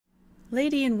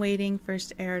Lady in Waiting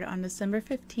first aired on December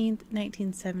 15th,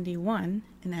 1971,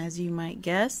 and as you might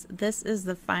guess, this is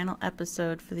the final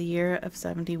episode for the year of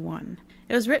 71.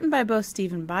 It was written by both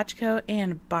Stephen Bochco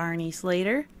and Barney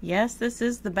Slater. Yes, this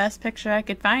is the best picture I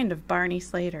could find of Barney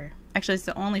Slater. Actually, it's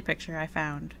the only picture I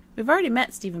found. We've already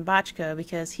met Stephen Bochco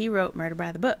because he wrote Murder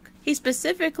by the Book. He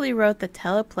specifically wrote the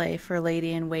teleplay for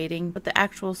Lady in Waiting, but the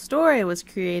actual story was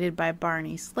created by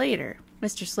Barney Slater.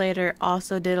 Mr. Slater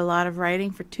also did a lot of writing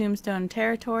for Tombstone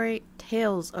Territory,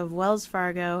 Tales of Wells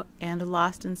Fargo, and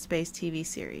Lost in Space TV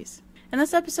series. And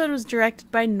this episode was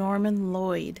directed by Norman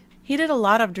Lloyd. He did a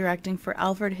lot of directing for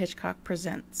Alfred Hitchcock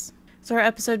Presents. So our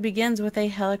episode begins with a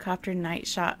helicopter night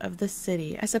shot of the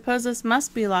city. I suppose this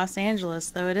must be Los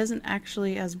Angeles, though it isn't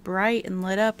actually as bright and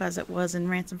lit up as it was in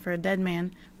Ransom for a Dead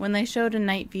Man when they showed a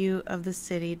night view of the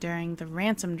city during the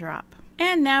ransom drop.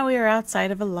 And now we are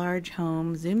outside of a large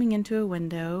home. Zooming into a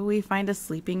window, we find a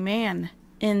sleeping man.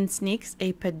 In sneaks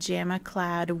a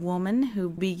pajama-clad woman who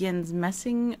begins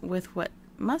messing with what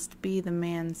must be the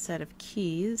man's set of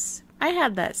keys. I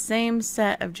had that same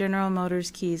set of General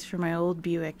Motors keys for my old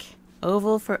Buick.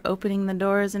 Oval for opening the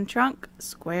doors and trunk,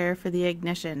 square for the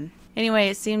ignition. Anyway,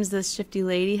 it seems this shifty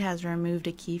lady has removed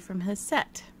a key from his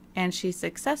set, and she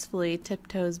successfully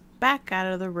tiptoes back out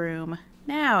of the room.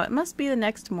 Now, it must be the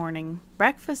next morning.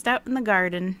 Breakfast out in the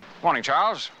garden. Morning,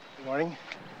 Charles. Good morning.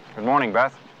 Good morning,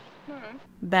 Beth.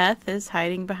 Beth is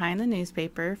hiding behind the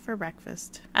newspaper for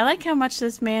breakfast. I like how much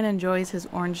this man enjoys his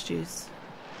orange juice.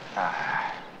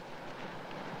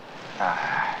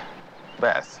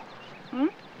 Beth.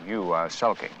 You are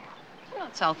sulking. I'm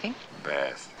not sulking.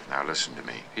 Beth, now listen to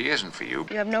me. He isn't for you.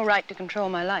 You have no right to control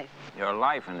my life. Your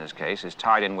life, in this case, is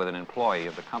tied in with an employee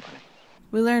of the company.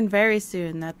 We learn very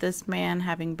soon that this man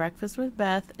having breakfast with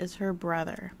Beth is her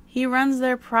brother. He runs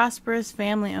their prosperous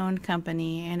family-owned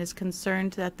company and is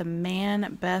concerned that the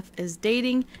man Beth is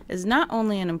dating is not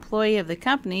only an employee of the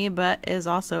company, but is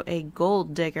also a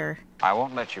gold digger. I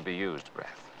won't let you be used,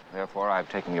 Beth. Therefore, I've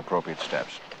taken the appropriate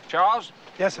steps. Charles?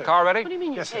 Yes, sir. Car ready? What do you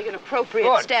mean Yes, sir. you've taken appropriate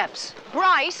Good. steps?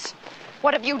 Bryce,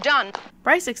 what have you done?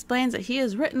 Bryce explains that he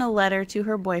has written a letter to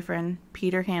her boyfriend,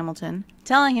 Peter Hamilton,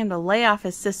 telling him to lay off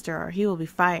his sister or he will be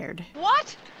fired.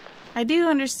 What? I do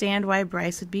understand why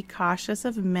Bryce would be cautious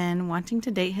of men wanting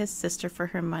to date his sister for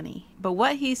her money, but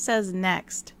what he says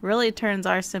next really turns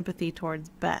our sympathy towards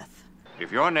Beth.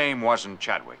 If your name wasn't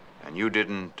Chadwick and you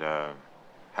didn't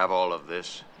have all of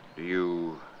this, do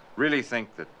you really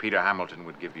think that Peter Hamilton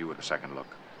would give you a second look?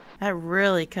 That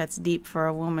really cuts deep for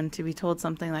a woman to be told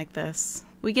something like this.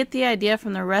 We get the idea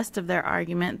from the rest of their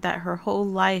argument that her whole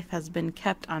life has been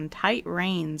kept on tight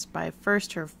reins by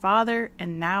first her father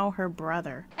and now her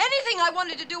brother. Anything I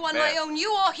wanted to do on my own,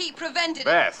 you or he prevented it.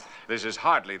 Beth, this is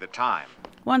hardly the time.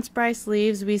 Once Bryce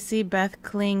leaves, we see Beth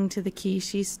cling to the key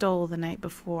she stole the night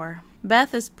before.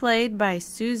 Beth is played by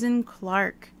Susan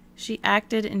Clark. She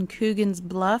acted in Coogan's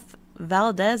Bluff,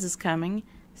 Valdez is Coming,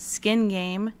 Skin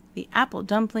Game, The Apple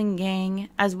Dumpling Gang,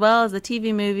 as well as the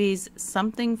TV movies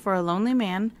Something for a Lonely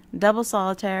Man, Double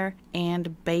Solitaire,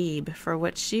 and Babe, for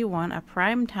which she won a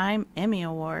Primetime Emmy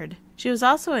Award. She was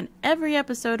also in every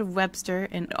episode of Webster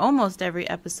and almost every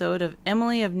episode of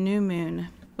Emily of New Moon,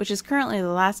 which is currently the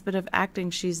last bit of acting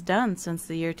she's done since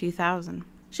the year 2000.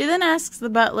 She then asks the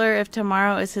butler if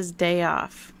tomorrow is his day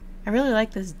off. I really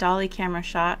like this dolly camera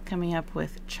shot coming up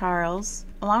with Charles.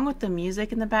 Along with the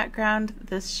music in the background,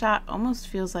 this shot almost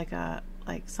feels like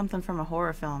something from a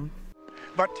horror film.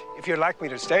 But if you'd like me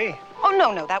to stay, Oh,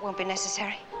 no, that won't be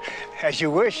necessary. as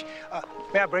you wish.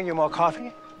 May I bring you more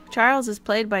coffee? Charles is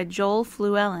played by Joel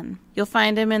Fluellen. You'll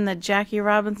find him in the Jackie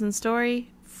Robinson Story,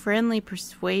 Friendly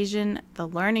Persuasion, The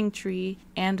Learning Tree,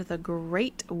 and The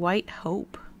Great White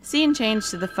Hope. Scene change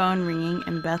to the phone ringing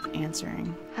and Beth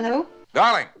answering. Hello?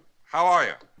 Darling, how are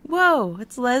you? Whoa,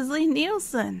 it's Leslie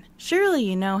Nielsen. Surely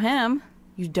you know him.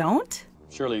 You don't?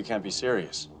 Surely you can't be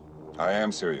serious. I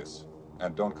am serious.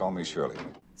 And don't call me Shirley.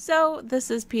 So, this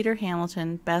is Peter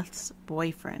Hamilton, Beth's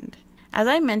boyfriend. As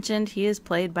I mentioned, he is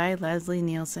played by Leslie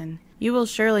Nielsen. You will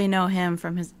surely know him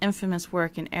from his infamous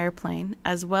work in Airplane,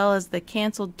 as well as the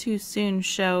canceled too soon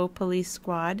show Police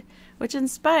Squad, which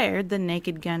inspired the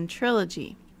Naked Gun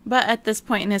trilogy. But at this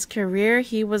point in his career,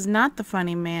 he was not the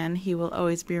funny man he will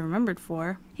always be remembered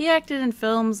for. He acted in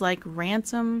films like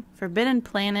Ransom, Forbidden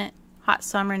Planet, Hot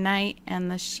Summer Night, and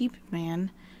The Sheep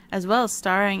Man, as well as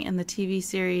starring in the TV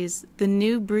series The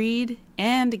New Breed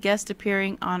and guest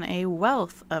appearing on a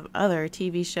wealth of other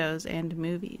TV shows and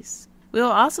movies. We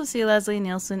will also see Leslie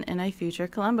Nielsen in a future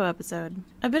Columbo episode.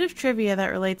 A bit of trivia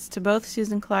that relates to both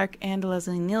Susan Clark and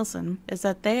Leslie Nielsen is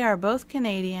that they are both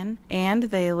Canadian, and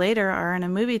they later are in a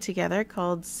movie together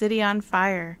called City on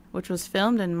Fire, which was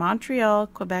filmed in Montreal,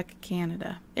 Quebec,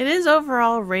 Canada. It is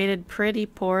overall rated pretty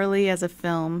poorly as a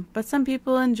film, but some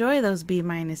people enjoy those B-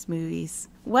 movies.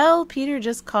 Well, Peter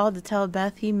just called to tell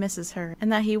Beth he misses her, and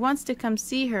that he wants to come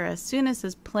see her as soon as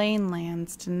his plane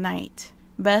lands tonight.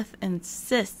 Beth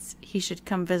insists he should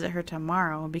come visit her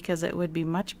tomorrow because it would be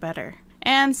much better.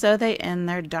 And so they end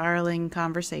their darling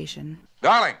conversation.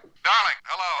 Darling! Darling!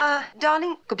 Hello!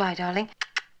 Darling. Goodbye, darling.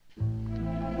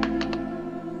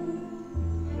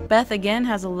 Beth again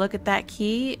has a look at that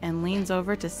key and leans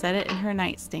over to set it in her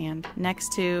nightstand,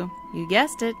 next to, you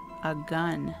guessed it, a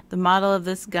gun. The model of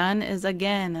this gun is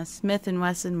again a Smith &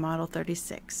 Wesson Model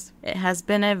 36. It has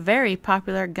been a very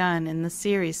popular gun in the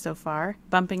series so far,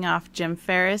 bumping off Jim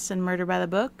Ferris in Murder by the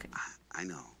Book. I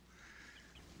know.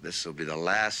 This will be the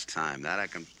last time that I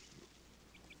can...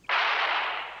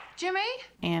 Jimmy?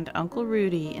 And Uncle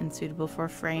Rudy in Suitable for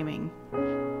Framing.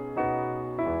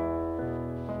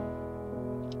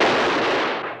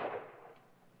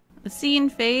 The scene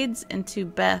fades into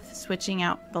Beth switching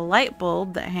out the light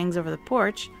bulb that hangs over the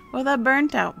porch with a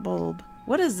burnt-out bulb.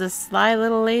 What is this sly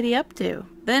little lady up to?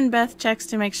 Then Beth checks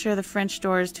to make sure the French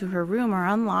doors to her room are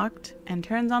unlocked and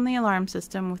turns on the alarm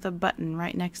system with a button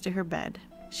right next to her bed.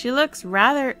 She looks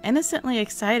rather innocently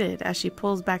excited as she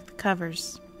pulls back the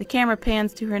covers. The camera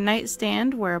pans to her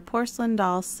nightstand where a porcelain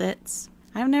doll sits.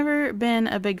 I've never been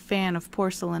a big fan of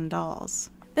porcelain dolls.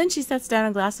 Then she sets down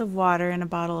a glass of water and a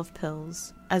bottle of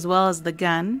pills, as well as the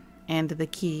gun and the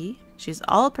key. She's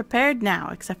all prepared now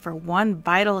except for one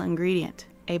vital ingredient,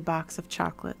 a box of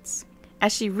chocolates.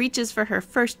 As she reaches for her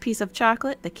first piece of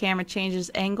chocolate, the camera changes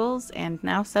angles, and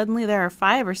now suddenly there are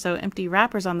 5 or so empty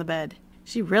wrappers on the bed.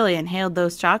 She really inhaled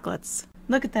those chocolates.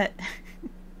 Look at that.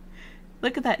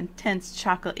 Look at that intense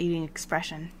chocolate-eating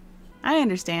expression. I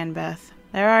understand, Beth.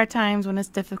 There are times when it's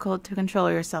difficult to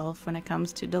control yourself when it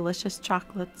comes to delicious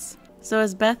chocolates. So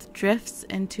as Beth drifts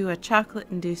into a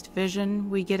chocolate-induced vision,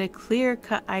 we get a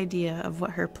clear-cut idea of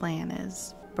what her plan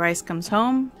is. Bryce comes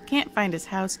home, can't find his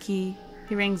house key.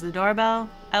 He rings the doorbell.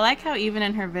 I like how even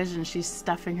in her vision she's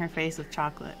stuffing her face with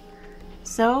chocolate.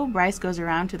 So Bryce goes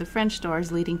around to the French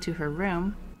doors leading to her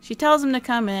room. She tells him to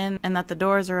come in and that the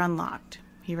doors are unlocked.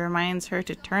 He reminds her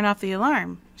to turn off the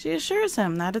alarm. She assures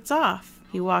him that it's off.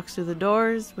 He walks through the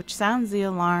doors, which sounds the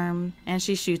alarm, and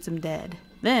she shoots him dead.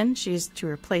 Then she is to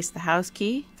replace the house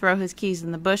key, throw his keys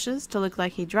in the bushes to look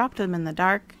like he dropped them in the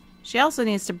dark. She also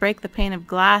needs to break the pane of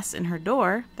glass in her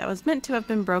door that was meant to have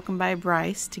been broken by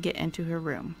Bryce to get into her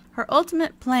room. Her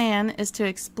ultimate plan is to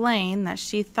explain that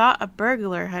she thought a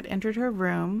burglar had entered her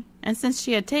room, and since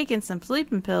she had taken some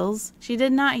sleeping pills, she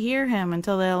did not hear him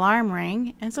until the alarm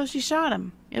rang, and so she shot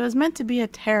him. It was meant to be a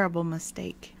terrible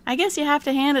mistake. I guess you have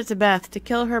to hand it to Beth to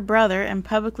kill her brother and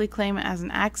publicly claim it as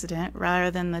an accident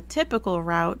rather than the typical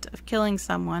route of killing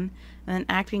someone and then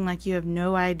acting like you have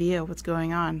no idea what's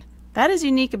going on. That is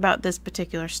unique about this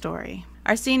particular story.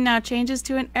 Our scene now changes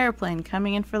to an airplane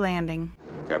coming in for landing.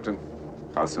 Captain,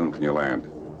 how soon can you land?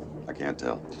 I can't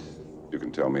tell. You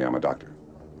can tell me I'm a doctor.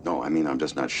 No, I mean, I'm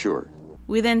just not sure.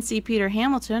 We then see Peter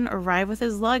Hamilton arrive with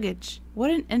his luggage.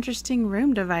 What an interesting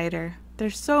room divider.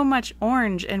 There's so much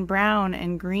orange and brown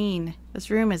and green.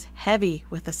 This room is heavy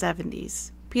with the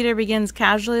 70s. Peter begins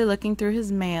casually looking through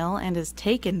his mail and is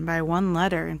taken by one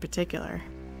letter in particular.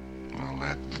 Well,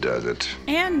 that does it.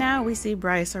 And now we see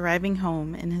Bryce arriving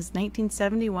home in his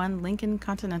 1971 Lincoln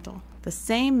Continental. The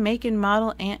same make and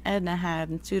model Aunt Edna had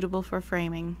and Suitable for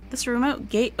Framing. This remote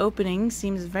gate opening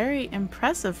seems very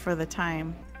impressive for the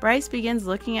time. Bryce begins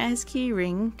looking at his key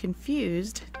ring,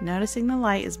 confused, noticing the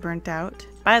light is burnt out.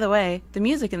 By the way, the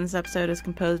music in this episode is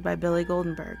composed by Billy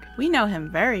Goldenberg. We know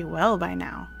him very well by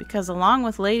now, because along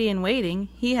with Lady in Waiting,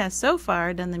 he has so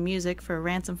far done the music for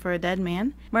Ransom for a Dead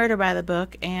Man, Murder by the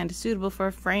Book, and Suitable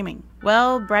for Framing.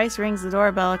 Well, Bryce rings the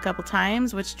doorbell a couple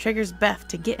times, which triggers Beth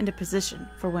to get into position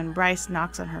for when Bryce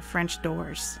knocks on her French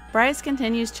doors. Bryce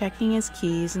continues checking his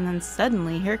keys, and then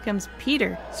suddenly here comes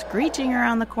Peter, screeching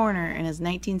around the corner in his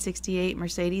 1968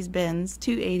 Mercedes-Benz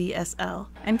 280 SL,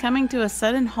 and coming to a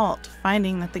sudden halt,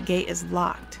 finding that the gate is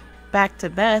locked. Back to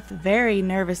Beth, very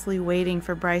nervously waiting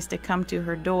for Bryce to come to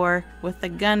her door with the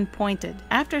gun pointed.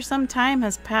 After some time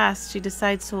has passed, she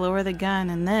decides to lower the gun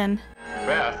and then...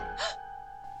 Beth!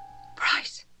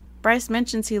 Bryce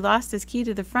mentions he lost his key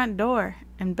to the front door,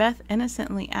 and Beth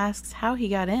innocently asks how he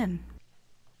got in.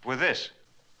 With this?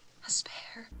 A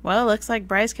spare. Well, looks like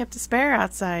Bryce kept a spare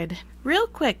outside. Real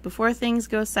quick, before things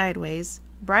go sideways,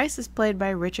 Bryce is played by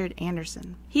Richard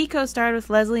Anderson. He co-starred with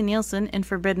Leslie Nielsen in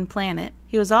Forbidden Planet.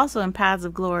 He was also in Paths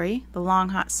of Glory, The Long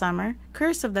Hot Summer,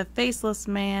 Curse of the Faceless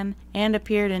Man, and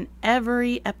appeared in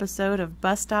every episode of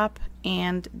Bus Stop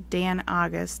and Dan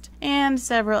August, and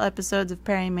several episodes of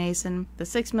Perry Mason, The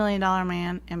 $6 Million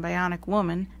Man, and Bionic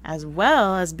Woman, as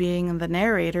well as being the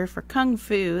narrator for Kung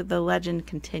Fu, The Legend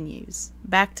Continues.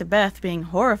 Back to Beth being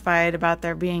horrified about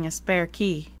there being a spare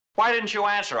key. Why didn't you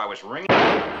answer? I was ringing.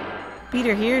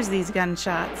 Peter hears these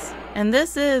gunshots, and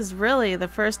this is really the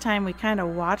first time we kind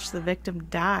of watch the victim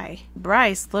die.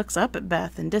 Bryce looks up at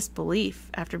Beth in disbelief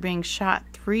after being shot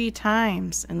 3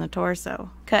 times in the torso.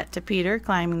 Cut to Peter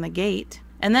climbing the gate,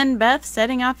 and then Beth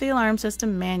setting off the alarm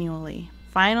system manually.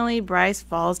 Finally, Bryce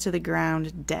falls to the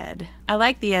ground dead. I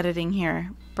like the editing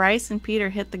here. Bryce and Peter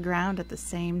hit the ground at the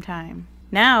same time.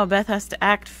 Now Beth has to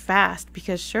act fast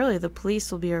because surely the police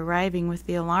will be arriving with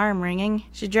the alarm ringing.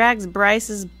 She drags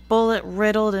Bryce's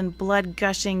bullet-riddled and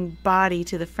blood-gushing body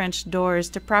to the French doors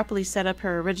to properly set up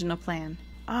her original plan.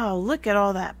 Oh, look at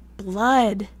all that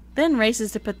blood! Then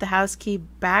races to put the house key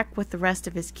back with the rest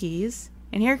of his keys.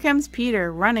 And here comes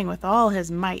Peter running with all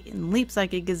his might and leaps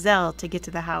like a gazelle to get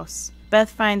to the house. Beth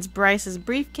finds Bryce's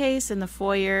briefcase in the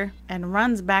foyer and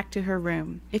runs back to her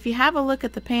room. If you have a look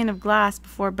at the pane of glass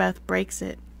before Beth breaks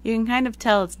it, you can kind of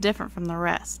tell it's different from the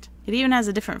rest. It even has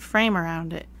a different frame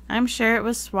around it. I'm sure it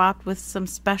was swapped with some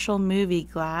special movie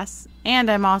glass,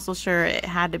 and I'm also sure it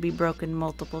had to be broken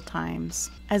multiple times.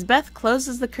 As Beth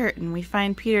closes the curtain, we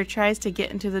find Peter tries to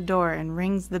get into the door and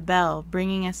rings the bell,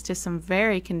 bringing us to some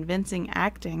very convincing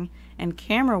acting and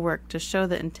camera work to show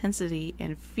the intensity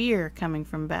and fear coming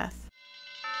from Beth.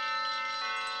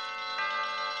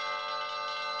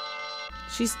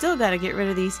 She's still got to get rid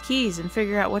of these keys and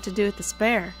figure out what to do with the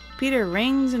spare. Peter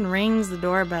rings and rings the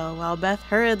doorbell while Beth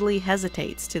hurriedly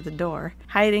hesitates to the door,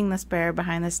 hiding the spare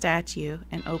behind the statue,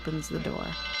 and opens the door.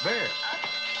 There.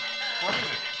 What is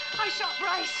it? I shot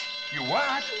Bryce. You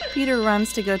what? Peter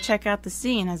runs to go check out the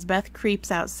scene as Beth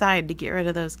creeps outside to get rid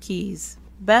of those keys.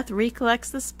 Beth recollects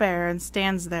the spare and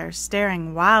stands there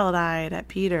staring wild-eyed at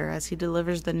Peter as he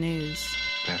delivers the news.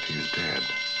 Beth is dead.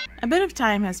 A bit of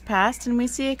time has passed and we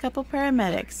see a couple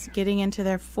paramedics getting into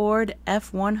their Ford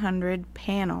F-100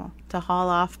 panel to haul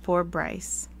off poor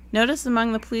Bryce. Notice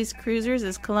among the police cruisers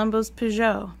is Columbo's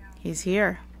Peugeot. He's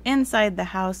here. Inside the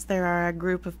house there are a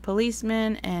group of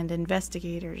policemen and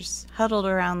investigators huddled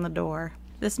around the door.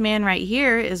 This man right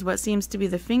here is what seems to be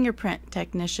the fingerprint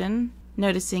technician,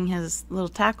 noticing his little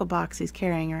tackle box he's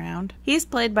carrying around. He's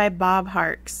played by Bob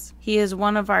Harks. He is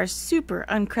one of our super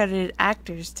uncredited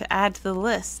actors to add to the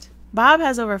list. Bob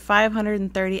has over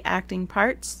 530 acting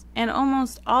parts, and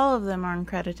almost all of them are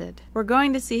uncredited. We're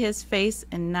going to see his face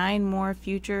in 9 more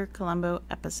future Columbo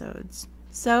episodes.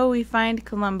 So we find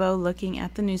Columbo looking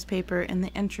at the newspaper in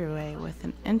the entryway with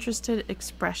an interested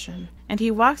expression, and he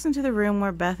walks into the room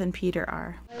where Beth and Peter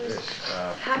are. I was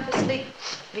half asleep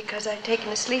because I'd taken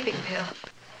a sleeping pill.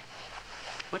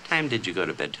 What time did you go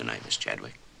to bed tonight, Miss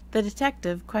Chadwick? The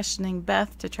detective questioning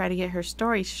Beth to try to get her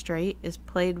story straight is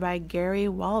played by Gary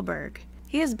Wahlberg.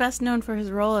 He is best known for his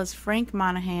role as Frank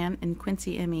Monahan in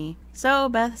Quincy M.E. So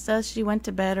Beth says she went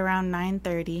to bed around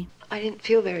 9:30. I didn't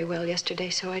feel very well yesterday,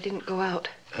 so I didn't go out.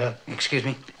 Excuse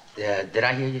me. Did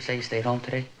I hear you say you stayed home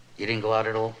today? You didn't go out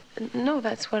at all? No,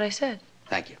 that's what I said.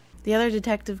 Thank you. The other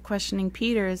detective questioning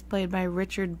Peter is played by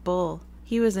Richard Bull.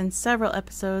 He was in several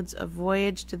episodes of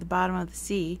Voyage to the Bottom of the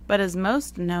Sea, but is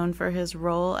most known for his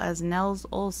role as Nels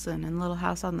Olson in Little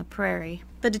House on the Prairie.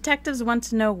 The detectives want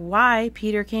to know why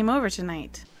Peter came over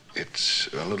tonight. It's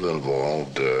a little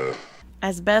involved,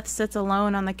 As Beth sits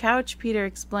alone on the couch, Peter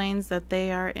explains that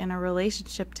they are in a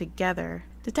relationship together.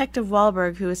 Detective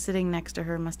Wahlberg, who is sitting next to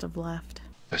her, must have left.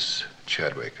 Miss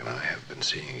Chadwick and I have been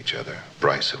seeing each other.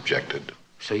 Bryce objected.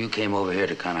 So you came over here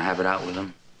to kind of have it out with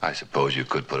him? I suppose you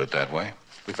could put it that way.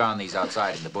 We found these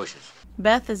outside in the bushes.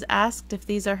 Beth is asked if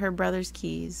these are her brother's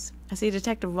keys. I see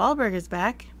Detective Wahlberg is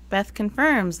back. Beth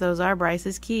confirms those are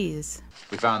Bryce's keys.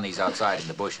 We found these outside in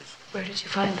the bushes. Where did you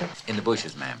find them? In the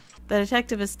bushes, ma'am. The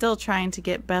detective is still trying to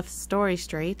get Beth's story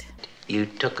straight. You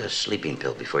took a sleeping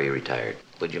pill before you retired.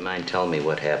 Would you mind telling me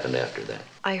what happened after that?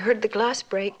 I heard the glass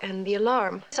break and the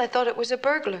alarm. I thought it was a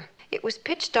burglar. It was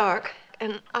pitch dark,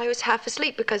 and I was half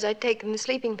asleep because I'd taken the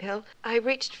sleeping pill. I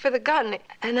reached for the gun,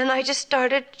 and then I just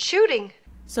started shooting.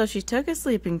 So she took a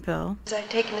sleeping pill. I'd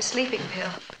taken a sleeping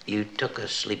pill. You took a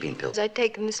sleeping pill. I'd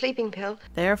taken the sleeping pill.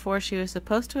 Therefore, she was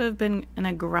supposed to have been in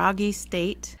a groggy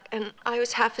state. And I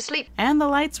was half asleep. And the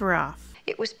lights were off.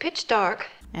 It was pitch dark.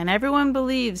 And everyone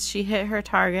believes she hit her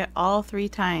target all 3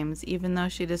 times, even though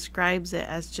she describes it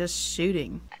as just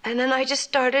shooting. And then I just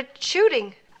started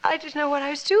shooting. I didn't know what I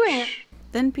was doing.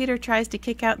 Then Peter tries to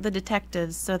kick out the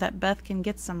detectives so that Beth can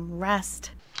get some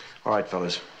rest. All right,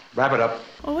 fellas, wrap it up.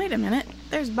 Well, wait a minute.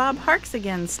 There's Bob Harks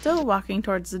again, still walking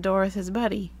towards the door with his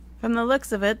buddy. From the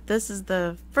looks of it, this is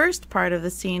the first part of the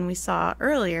scene we saw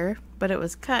earlier, but it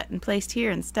was cut and placed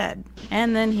here instead.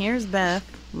 And then here's Beth,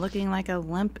 looking like a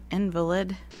limp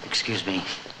invalid. Excuse me,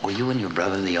 were you and your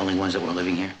brother the only ones that were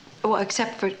living here? Well,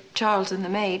 except for Charles and the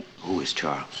maid. Who is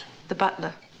Charles? The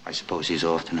butler. I suppose he's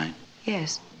off tonight?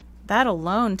 Yes. That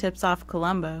alone tips off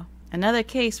Columbo. Another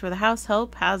case where the house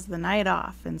help has the night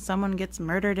off and someone gets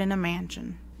murdered in a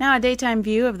mansion. Now a daytime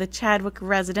view of the Chadwick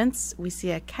residence. We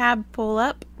see a cab pull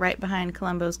up right behind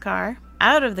Columbo's car.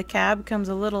 Out of the cab comes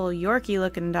a little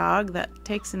Yorkie-looking dog that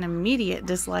takes an immediate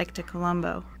dislike to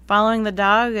Columbo. Following the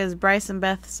dog is Bryce and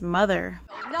Beth's mother.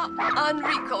 Now,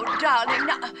 Enrico, darling,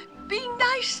 now, be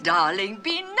nice, darling,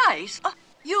 be nice.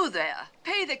 You there,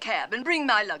 pay the cab and bring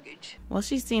my luggage. Well,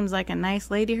 she seems like a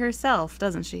nice lady herself,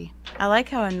 doesn't she? I like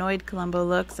how annoyed Columbo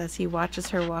looks as he watches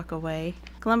her walk away.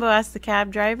 Columbo asks the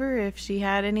cab driver if she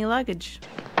had any luggage.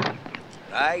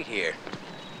 Right here.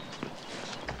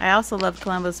 I also love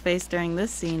Columbo's face during this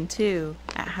scene, too,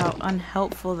 at how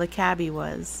unhelpful the cabbie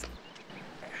was.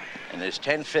 And there's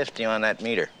 $10.50 on that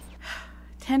meter.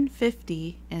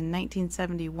 $10.50 in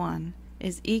 1971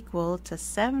 is equal to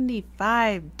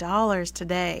 $75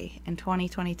 today in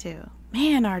 2022.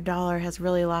 Man, our dollar has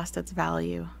really lost its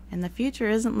value, and the future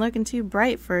isn't looking too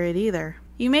bright for it either.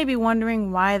 You may be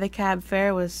wondering why the cab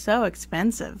fare was so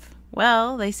expensive.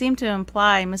 Well, they seem to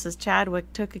imply Mrs.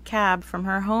 Chadwick took a cab from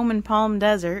her home in Palm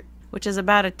Desert, which is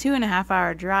about a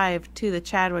 2.5-hour drive to the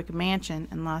Chadwick mansion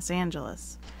in Los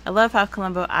Angeles. I love how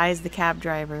Columbo eyes the cab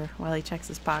driver while he checks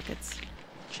his pockets.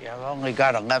 Gee, I've only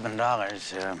got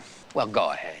 $11. Well,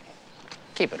 go ahead.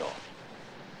 Keep it all.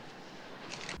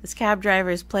 This cab driver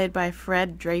is played by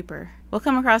Fred Draper. We'll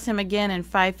come across him again in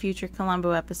 5 future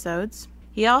Columbo episodes.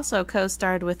 He also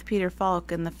co-starred with Peter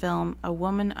Falk in the film A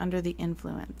Woman Under the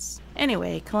Influence.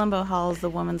 Anyway, Columbo hauls the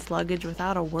woman's luggage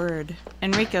without a word.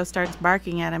 Enrico starts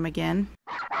barking at him again.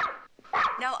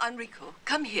 Now, Enrico,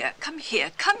 come here, come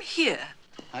here, come here.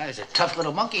 There's a tough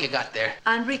little monkey you got there.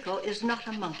 Enrico is not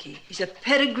a monkey. He's a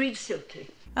pedigreed silky.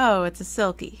 Oh, it's a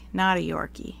silky, not a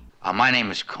Yorkie. My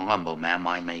name is Columbo, ma'am.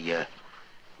 I'm a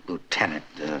lieutenant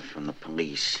from the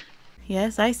police.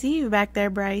 Yes, I see you back there,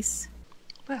 Bryce.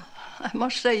 Well, I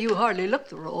must say you hardly look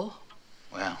the role.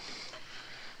 Well,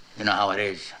 you know how it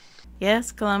is.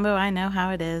 Yes, Columbo, I know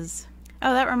how it is.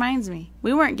 Oh, that reminds me.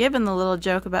 We weren't given the little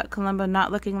joke about Columbo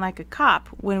not looking like a cop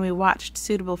when we watched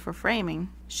Suitable for Framing.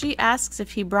 She asks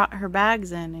if he brought her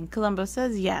bags in, and Columbo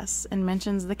says yes and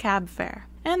mentions the cab fare.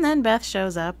 And then Beth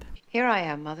shows up. Here I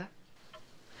am, Mother.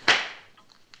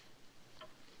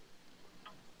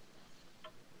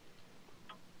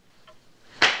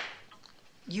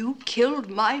 You killed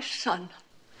my son.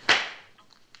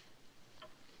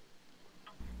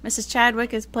 Mrs.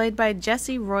 Chadwick is played by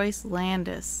Jessie Royce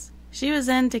Landis. She was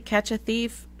in To Catch a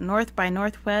Thief, North by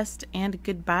Northwest, and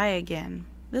Goodbye Again.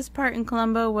 This part in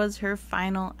Columbo was her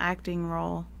final acting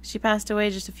role. She passed away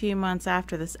just a few months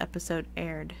after this episode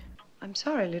aired. I'm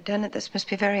sorry, Lieutenant. This must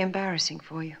be very embarrassing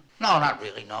for you. No, not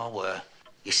really, no.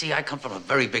 You see, I come from a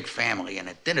very big family, and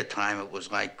at dinner time it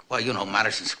was like, well, you know,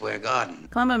 Madison Square Garden.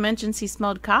 Columbo mentions he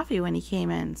smelled coffee when he came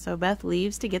in, so Beth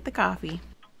leaves to get the coffee.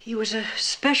 He was a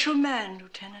special man,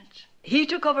 Lieutenant. He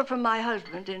took over from my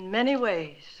husband in many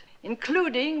ways,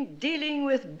 including dealing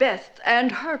with Beth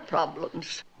and her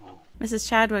problems. Mrs.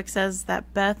 Chadwick says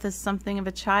that Beth is something of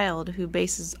a child who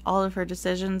bases all of her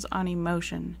decisions on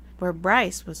emotion, where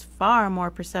Bryce was far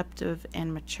more perceptive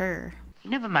and mature. He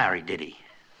never married, did he?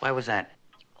 Why was that?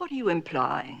 What are you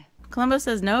implying? Columbo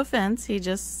says no offense, he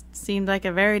just seemed like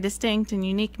a very distinct and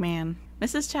unique man.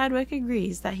 Mrs. Chadwick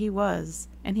agrees that he was,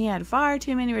 and he had far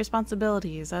too many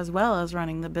responsibilities as well as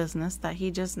running the business that he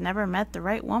just never met the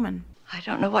right woman. I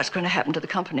don't know what's going to happen to the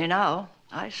company now.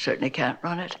 I certainly can't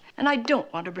run it, and I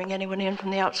don't want to bring anyone in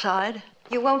from the outside.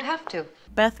 You won't have to.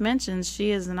 Beth mentions she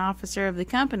is an officer of the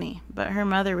company, but her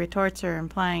mother retorts her,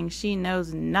 implying she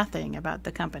knows nothing about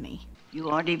the company. You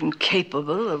aren't even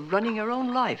capable of running your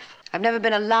own life. I've never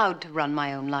been allowed to run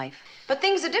my own life. But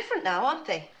things are different now, aren't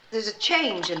they? There's a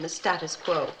change in the status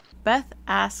quo. Beth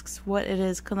asks what it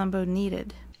is Columbo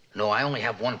needed. No, I only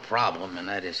have one problem, and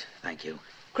that is, thank you.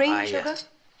 Cream, sugar?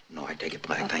 No, I take it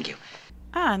black, thank you.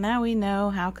 Now we know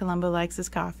how Columbo likes his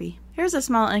coffee. Here's a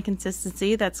small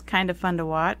inconsistency that's kind of fun to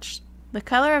watch. The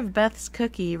color of Beth's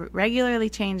cookie regularly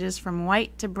changes from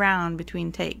white to brown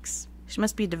between takes. She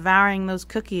must be devouring those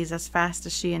cookies as fast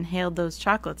as she inhaled those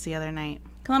chocolates the other night.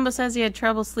 Columbo says he had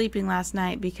trouble sleeping last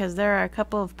night because there are a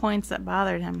couple of points that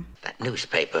bothered him. That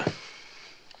newspaper.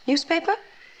 Newspaper?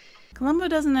 Columbo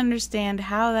doesn't understand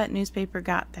how that newspaper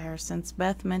got there, since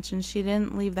Beth mentioned she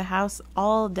didn't leave the house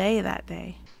all day that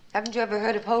day. Haven't you ever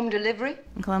heard of home delivery?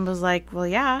 And Columbo's like, well,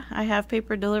 yeah, I have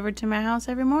paper delivered to my house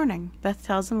every morning. Beth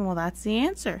tells him, well, that's the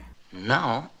answer.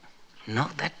 No,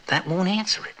 that won't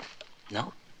answer it.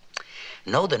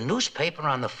 No, the newspaper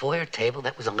on the foyer table,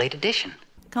 that was a late edition.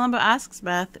 Columbo asks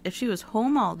Beth if she was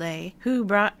home all day, who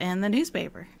brought in the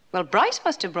newspaper. Well, Bryce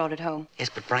must have brought it home. Yes,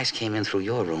 but Bryce came in through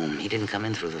your room. He didn't come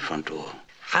in through the front door.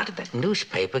 How did that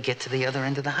newspaper get to the other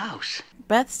end of the house?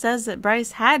 Beth says that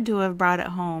Bryce had to have brought it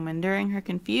home, and during her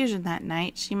confusion that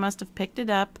night, she must have picked it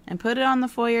up and put it on the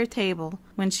foyer table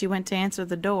when she went to answer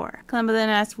the door. Columbo then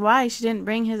asked why she didn't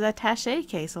bring his attaché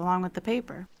case along with the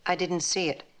paper. I didn't see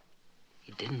it.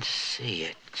 You didn't see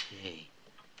it? Gee.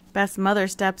 Beth's mother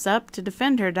steps up to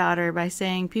defend her daughter by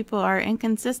saying people are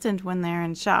inconsistent when they're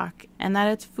in shock, and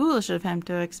that it's foolish of him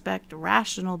to expect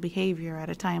rational behavior at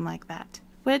a time like that.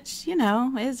 Which,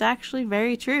 is actually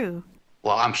very true.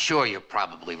 Well, I'm sure you're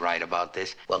probably right about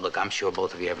this. Well, look, I'm sure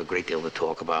both of you have a great deal to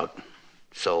talk about,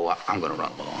 so I'm going to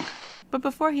run along. But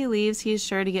before he leaves, he is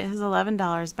sure to get his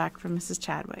 $11 back from Mrs.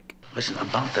 Chadwick. Listen,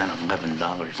 about that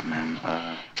 $11, ma'am,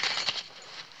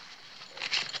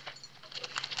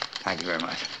 thank you very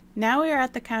much. Now we are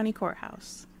at the county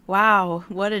courthouse. Wow,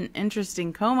 what an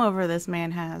interesting comb-over this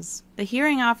man has. The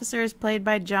hearing officer is played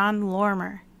by John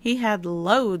Lormer. He had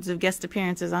loads of guest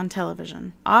appearances on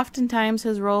television. Oftentimes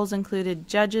his roles included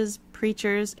judges,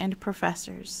 preachers, and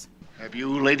professors. Have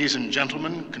you, ladies and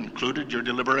gentlemen, concluded your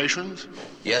deliberations?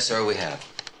 Yes, sir, we have.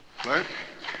 Clerk?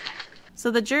 So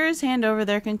the jurors hand over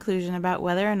their conclusion about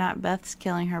whether or not Beth's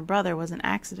killing her brother was an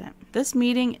accident. This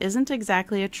meeting isn't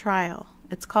exactly a trial.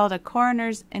 It's called a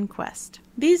coroner's inquest.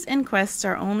 These inquests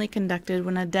are only conducted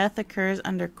when a death occurs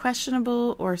under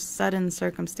questionable or sudden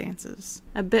circumstances.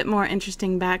 A bit more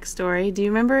interesting backstory. Do you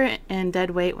remember in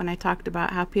Dead Weight when I talked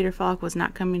about how Peter Falk was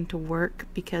not coming to work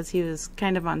because he was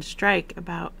kind of on strike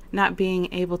about not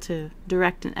being able to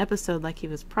direct an episode like he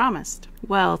was promised?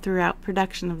 Well, throughout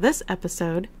production of this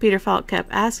episode, Peter Falk kept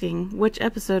asking which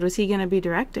episode was he going to be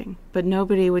directing, but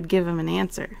nobody would give him an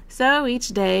answer. So each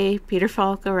day, Peter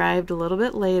Falk arrived a little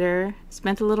bit later,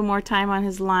 spent a little more time on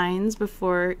his lines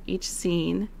before each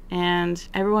scene, and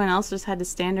everyone else just had to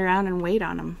stand around and wait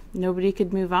on him. Nobody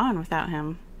could move on without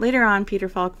him. Later on, Peter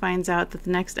Falk finds out that the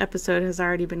next episode has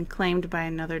already been claimed by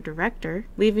another director,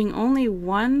 leaving only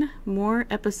one more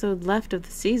episode left of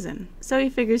the season. So he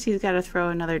figures he's got to throw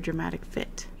another dramatic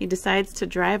fit. He decides to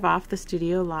drive off the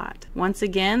studio lot. Once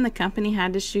again, the company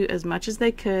had to shoot as much as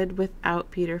they could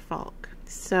without Peter Falk.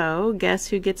 So, guess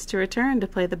who gets to return to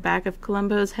play the back of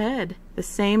Columbo's head? The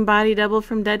same body double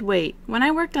from Dead Weight. When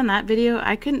I worked on that video,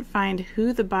 I couldn't find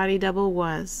who the body double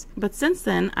was. But since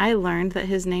then, I learned that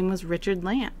his name was Richard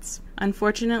Lance.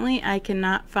 Unfortunately, I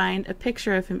cannot find a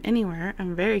picture of him anywhere.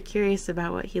 I'm very curious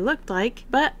about what he looked like,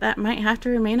 but that might have to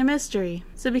remain a mystery.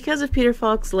 So because of Peter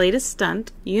Falk's latest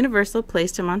stunt, Universal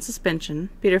placed him on suspension.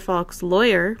 Peter Falk's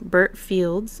lawyer, Bert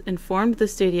Fields, informed the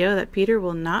studio that Peter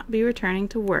will not be returning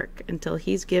to work until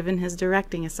he's given his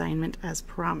directing assignment as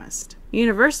promised.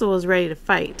 Universal was ready to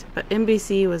fight, but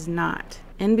NBC was not.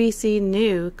 NBC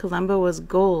knew Columbo was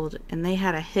gold, and they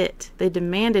had a hit. They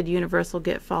demanded Universal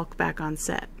get Falk back on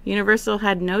set. Universal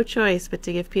had no choice but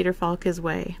to give Peter Falk his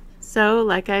way. So,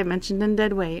 like I mentioned in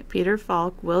Dead Weight, Peter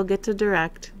Falk will get to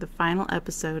direct the final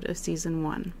episode of Season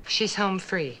 1. She's home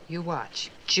free. You watch.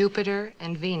 Jupiter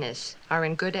and Venus are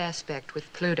in good aspect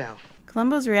with Pluto.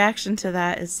 Columbo's reaction to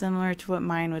that is similar to what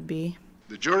mine would be.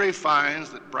 The jury finds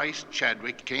that Bryce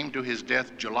Chadwick came to his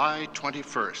death July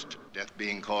 21st, death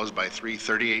being caused by 3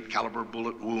 .38 caliber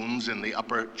bullet wounds in the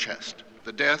upper chest.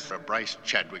 The death of Bryce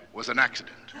Chadwick was an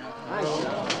accident.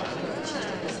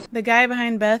 The guy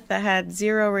behind Beth that had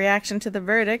zero reaction to the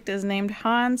verdict is named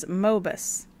Hans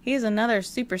Mobus. He's another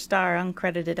superstar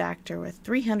uncredited actor with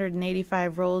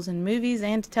 385 roles in movies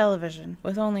and television,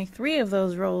 with only 3 of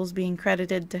those roles being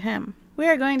credited to him. We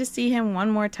are going to see him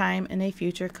one more time in a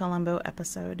future Columbo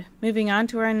episode. Moving on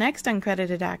to our next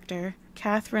uncredited actor,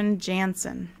 Katherine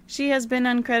Jansen. She has been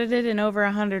uncredited in over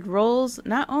 100 roles.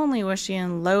 Not only was she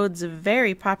in loads of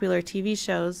very popular TV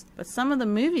shows, but some of the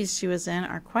movies she was in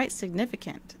are quite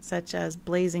significant, such as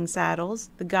Blazing Saddles,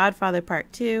 The Godfather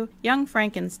Part 2, Young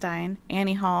Frankenstein,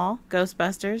 Annie Hall,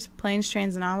 Ghostbusters, Planes,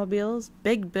 Trains, and Automobiles,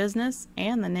 Big Business,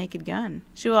 and The Naked Gun.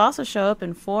 She will also show up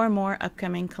in 4 more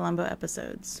upcoming Columbo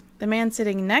episodes. The man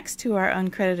sitting next to our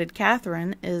uncredited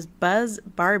Katherine is Buzz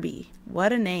Barbie.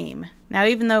 What a name. Now,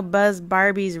 even though Buzz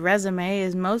Barbie's resume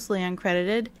is mostly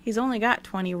uncredited, he's only got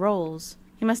 20 roles.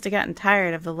 He must have gotten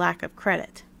tired of the lack of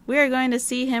credit. We are going to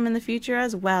see him in the future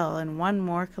as well in one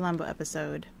more Columbo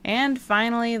episode. And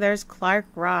finally, there's Clark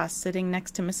Ross sitting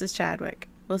next to Mrs. Chadwick.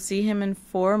 We'll see him in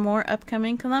 4 more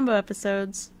upcoming Columbo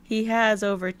episodes. He has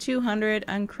over 200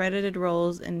 uncredited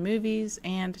roles in movies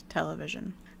and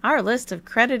television. Our list of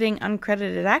crediting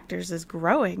uncredited actors is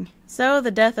growing. So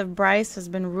the death of Bryce has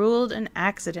been ruled an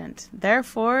accident.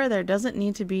 Therefore, there doesn't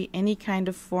need to be any kind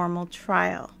of formal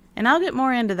trial. And I'll get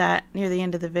more into that near the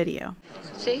end of the video.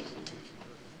 See?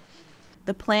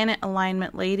 The planet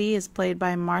alignment lady is played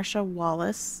by Marsha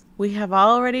Wallace. We have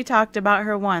already talked about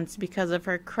her once because of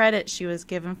her credit she was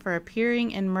given for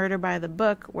appearing in Murder by the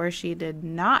Book, where she did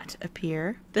not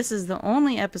appear. This is the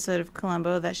only episode of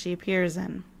Columbo that she appears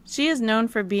in. She is known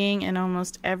for being in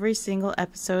almost every single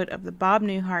episode of The Bob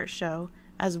Newhart Show,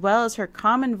 as well as her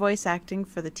common voice acting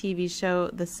for the TV show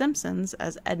The Simpsons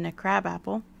as Edna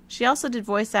Crabapple. She also did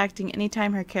voice acting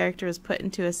anytime her character was put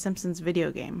into a Simpsons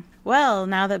video game. Well,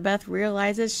 now that Beth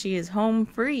realizes she is home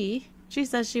free, she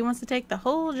says she wants to take the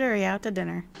whole jury out to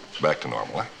dinner. Back to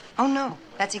normal, eh? Oh, no.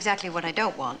 That's exactly what I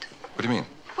don't want. What do you mean?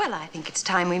 Well, I think it's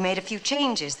time we made a few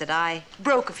changes, that I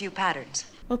broke a few patterns.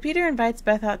 Well, Peter invites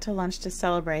Beth out to lunch to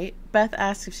celebrate. Beth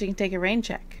asks if she can take a rain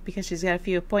check because she's got a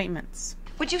few appointments.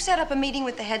 Would you set up a meeting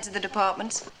with the heads of the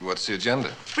departments? What's the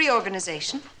agenda?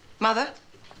 Reorganization. Mother?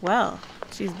 Well,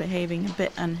 she's behaving a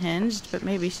bit unhinged, but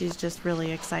maybe she's just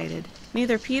really excited.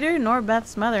 Neither Peter nor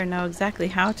Beth's mother know exactly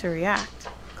how to react.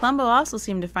 Columbo also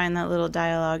seemed to find that little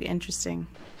dialogue interesting.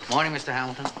 Morning, Mr.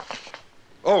 Hamilton.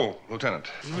 Oh, Lieutenant.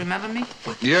 You remember me?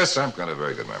 Yes, I've got a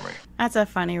very good memory. That's a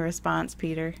funny response,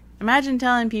 Peter. Imagine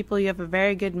telling people you have a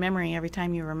very good memory every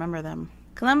time you remember them.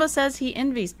 Columbo says he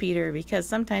envies Peter because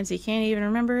sometimes he can't even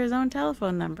remember his own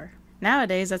telephone number.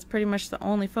 Nowadays, that's pretty much the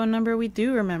only phone number we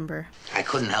do remember. I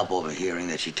couldn't help overhearing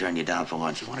that she turned you down for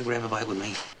lunch. You want to grab a bite with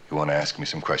me? You want to ask me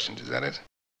some questions, is that it?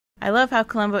 I love how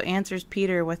Columbo answers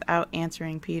Peter without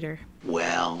answering Peter.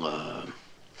 Well,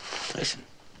 listen,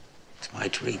 it's my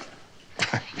treat.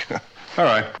 All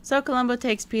right. So Columbo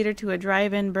takes Peter to a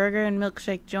drive-in burger and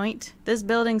milkshake joint. This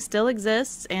building still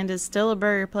exists and is still a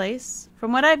burger place.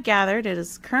 From what I've gathered, it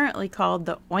is currently called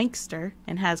the Oinkster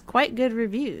and has quite good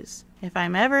reviews. If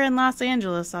I'm ever in Los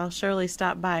Angeles, I'll surely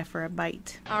stop by for a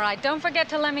bite. All right, don't forget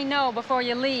to let me know before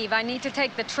you leave. I need to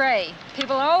take the tray.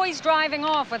 People are always driving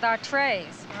off with our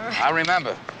trays. I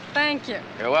remember. Thank you.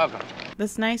 You're welcome.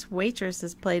 This nice waitress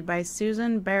is played by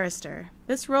Susan Barrister.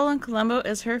 This role in Columbo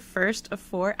is her first of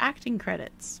 4 acting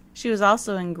credits. She was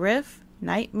also in Griff,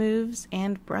 Night Moves,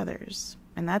 and Brothers.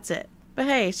 And that's it. But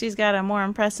hey, she's got a more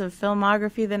impressive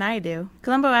filmography than I do.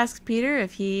 Columbo asks Peter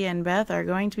if he and Beth are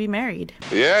going to be married.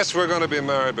 Yes, we're going to be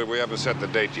married, but we haven't set the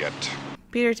date yet.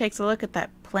 Peter takes a look at that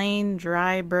plain,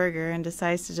 dry burger and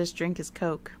decides to just drink his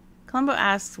Coke. Columbo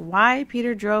asks why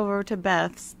Peter drove over to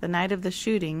Beth's the night of the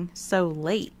shooting so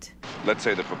late. Let's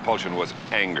say the propulsion was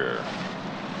anger.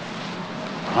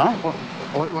 Huh?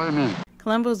 What do you mean?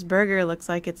 Columbo's burger looks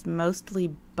like it's mostly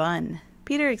bun.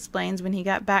 Peter explains when he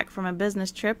got back from a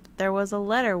business trip, there was a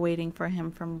letter waiting for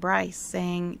him from Bryce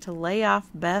saying to lay off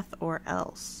Beth or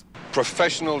else.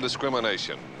 Professional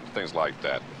discrimination, things like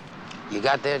that. You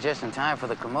got there just in time for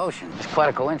the commotion. It's quite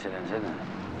a coincidence, isn't it?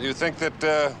 You think that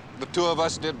the 2 of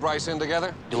us did Bryce in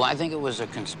together? Do I think it was a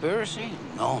conspiracy?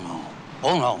 No.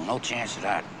 Oh, no, no chance of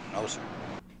that. No, sir.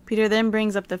 Peter then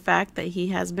brings up the fact that he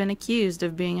has been accused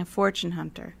of being a fortune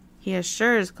hunter. He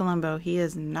assures Columbo he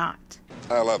is not.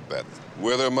 I love Beth,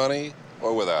 with her money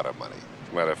or without her money.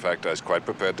 Matter of fact, I was quite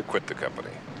prepared to quit the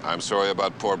company. I'm sorry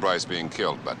about poor Bryce being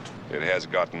killed, but it has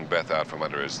gotten Beth out from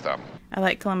under his thumb. I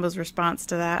like Columbo's response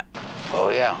to that. Oh,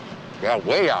 yeah. Yeah,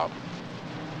 way out.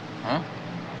 Huh?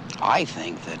 I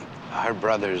think that her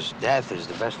brother's death is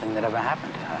the best thing that ever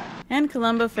happened to her. And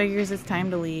Columbo figures it's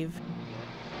time to leave.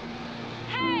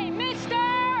 Hey,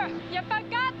 mister! You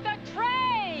forgot the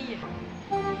tray!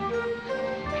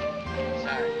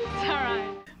 Sorry. It's all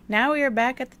right. Now we are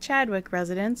back at the Chadwick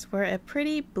residence where a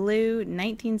pretty blue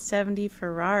 1970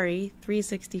 Ferrari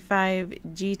 365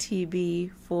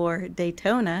 GTB for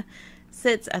Daytona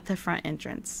sits at the front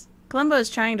entrance. Columbo is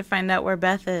trying to find out where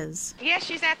Beth is. Yes,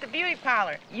 she's at the beauty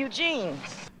parlor, Eugene's.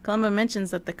 Columbo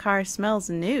mentions that the car smells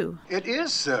new. It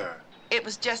is, sir. It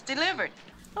was just delivered.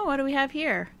 Oh, what do we have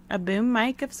here? A boom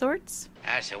mic of sorts?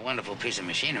 That's a wonderful piece of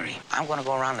machinery. I'm going to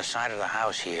go around the side of the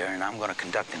house here, and I'm going to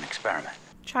conduct an experiment.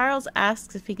 Charles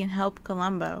asks if he can help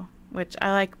Columbo, which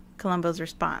I like Columbo's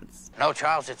response. No,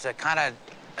 Charles, it's a kind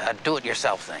of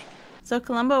do-it-yourself thing. So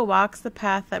Columbo walks the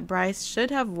path that Bryce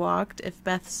should have walked if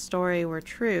Beth's story were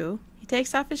true. He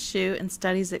takes off his shoe and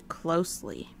studies it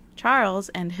closely. Charles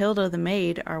and Hilda the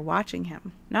maid are watching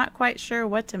him, not quite sure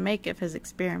what to make of his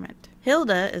experiment.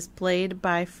 Hilda is played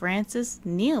by Frances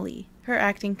Neely. Her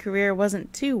acting career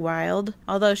wasn't too wild,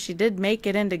 although she did make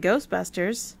it into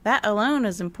Ghostbusters. That alone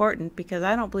is important because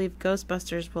I don't believe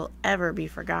Ghostbusters will ever be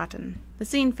forgotten. The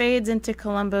scene fades into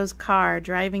Columbo's car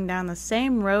driving down the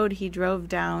same road he drove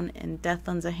down in Death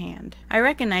Lends a Hand. I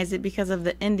recognize it because of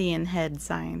the Indian head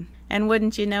sign. And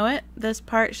wouldn't you know it, this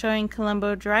part showing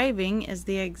Columbo driving is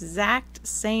the exact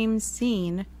same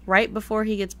scene right before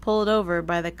he gets pulled over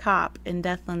by the cop in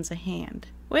Death Lends a Hand.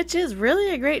 Which is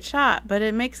really a great shot, but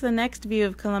it makes the next view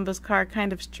of Columbo's car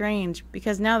kind of strange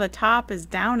because now the top is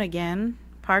down again,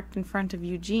 parked in front of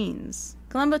Eugene's.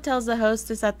 Columbo tells the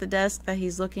hostess at the desk that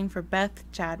he's looking for Beth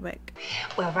Chadwick.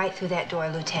 Well, right through that door,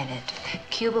 Lieutenant.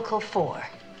 Cubicle 4.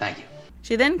 Thank you.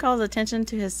 She then calls attention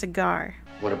to his cigar.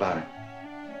 What about it?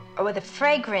 Oh, the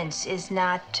fragrance is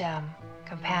not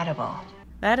compatible.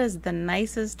 That is the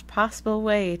nicest possible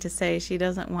way to say she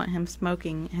doesn't want him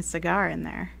smoking his cigar in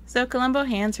there. So Columbo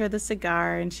hands her the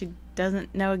cigar and she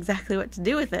doesn't know exactly what to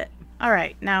do with it.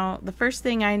 Alright, now the first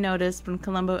thing I noticed when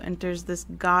Columbo enters this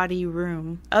gaudy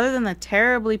room, other than the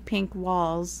terribly pink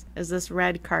walls, is this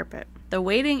red carpet. The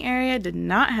waiting area did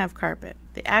not have carpet.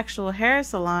 The actual hair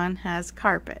salon has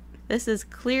carpet. This is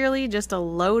clearly just a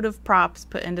load of props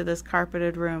put into this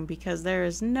carpeted room because there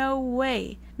is no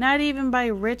way, not even by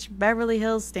rich Beverly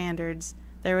Hills standards,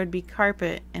 there would be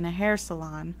carpet in a hair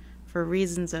salon for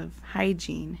reasons of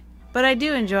hygiene. But I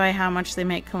do enjoy how much they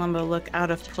make Columbo look out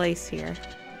of place here.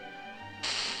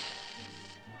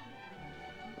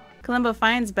 Columbo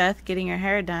finds Beth getting her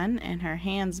hair done and her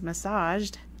hands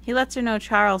massaged. He lets her know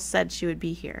Charles said she would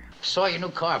be here. Saw your new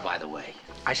car, by the way.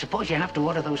 I suppose you have to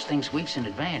order those things weeks in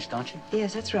advance, don't you?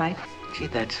 Yes, that's right. Gee,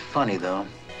 that's funny, though.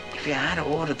 If you had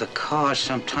ordered the car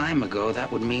some time ago,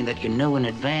 that would mean that you knew in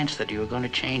advance that you were going to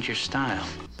change your style.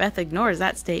 Beth ignores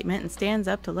that statement and stands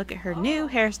up to look at her new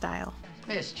hairstyle.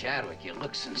 Miss Chadwick, you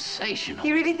look sensational.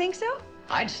 You really think so?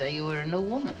 I'd say you were a new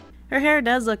woman. Her hair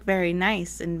does look very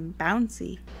nice and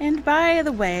bouncy. And by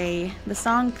the way, the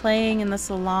song playing in the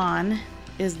salon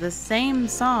is the same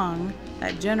song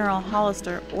that General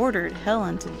Hollister ordered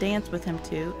Helen to dance with him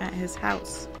to at his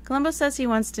house. Columbo says he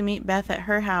wants to meet Beth at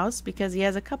her house because he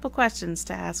has a couple questions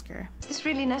to ask her. Is this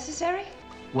really necessary?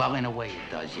 Well, in a way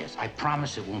it does, yes. I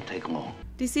promise it won't take long.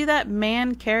 Do you see that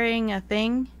man carrying a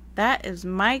thing? That is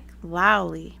Mike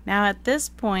Lowley. Now at this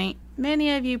point,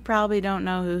 many of you probably don't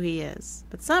know who he is,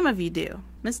 but some of you do.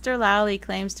 Mr. Lowley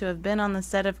claims to have been on the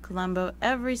set of Columbo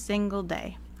every single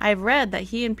day. I've read that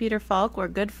he and Peter Falk were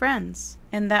good friends,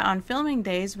 and that on filming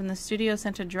days when the studio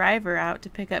sent a driver out to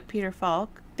pick up Peter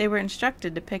Falk, they were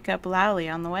instructed to pick up Lowley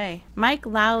on the way. Mike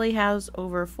Lowley has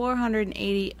over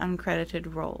 480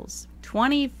 uncredited roles.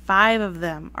 25 of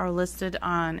them are listed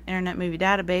on Internet Movie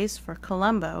Database for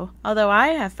Columbo, although I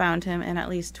have found him in at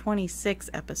least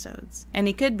 26 episodes. And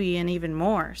he could be in even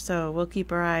more, so we'll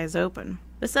keep our eyes open.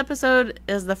 This episode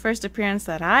is the first appearance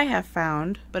that I have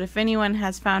found, but if anyone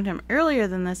has found him earlier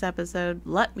than this episode,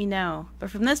 let me know. But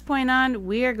from this point on,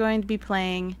 we are going to be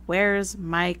playing Where's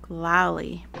Mike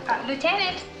Lowley?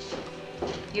 Lieutenant,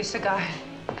 your cigar.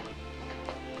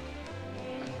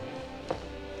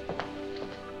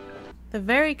 The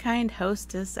very kind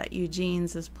hostess at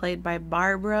Eugene's is played by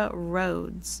Barbara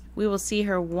Rhodes. We will see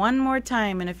her one more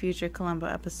time in a future Columbo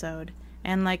episode.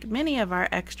 And like many of our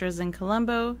extras in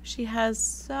Columbo, she has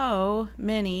so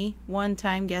many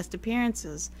one-time guest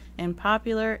appearances in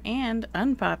popular and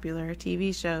unpopular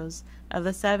TV shows of the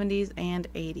 70s and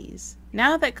 80s.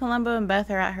 Now that Columbo and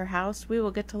Beth are at her house, we will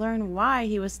get to learn why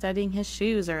he was studying his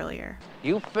shoes earlier.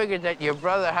 You figured that your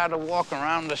brother had to walk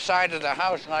around the side of the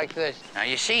house like this. Now,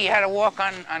 you see, he had to walk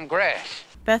on grass.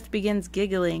 Beth begins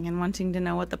giggling and wanting to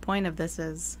know what the point of this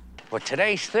is. But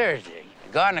today's Thursday.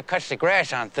 The gardener cuts the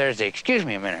grass on Thursday. Excuse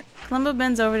me a minute. Columbo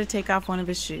bends over to take off one of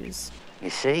his shoes. You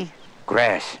see?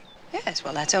 Grass. Yes,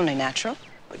 well, that's only natural.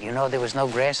 But you know there was no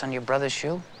grass on your brother's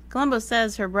shoe? Columbo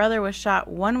says her brother was shot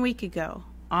 1 week ago,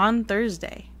 on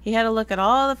Thursday. He had to look at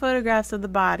all the photographs of the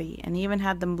body and even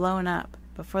had them blown up.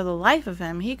 But for the life of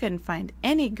him, he couldn't find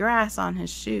any grass on his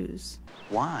shoes.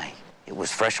 Why? It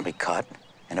was freshly cut.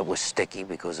 And it was sticky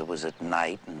because it was at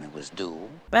night and it was dew.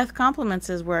 Beth compliments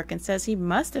his work and says he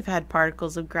must have had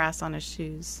particles of grass on his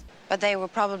shoes. But they were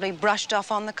probably brushed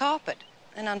off on the carpet.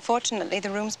 And unfortunately, the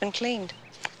room's been cleaned.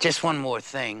 Just one more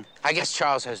thing. I guess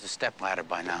Charles has the stepladder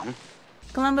by now.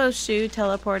 Columbo's shoe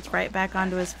teleports right back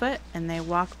onto his foot, and they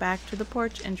walk back to the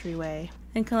porch entryway.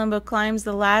 Then Columbo climbs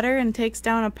the ladder and takes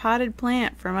down a potted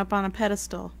plant from up on a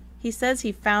pedestal. He says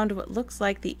he found what looks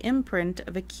like the imprint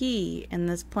of a key in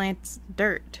this plant's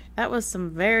dirt. That was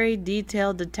some very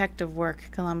detailed detective work,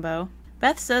 Columbo.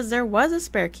 Beth says there was a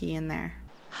spare key in there.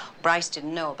 Bryce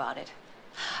didn't know about it.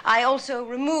 I also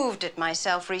removed it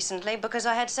myself recently because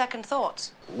I had second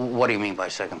thoughts. What do you mean by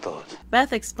second thoughts?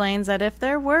 Beth explains that if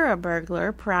there were a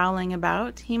burglar prowling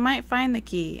about, he might find the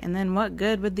key, and then what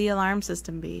good would the alarm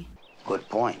system be? Good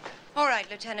point. All right,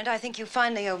 Lieutenant, I think you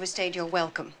finally overstayed your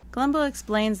welcome. Columbo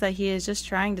explains that he is just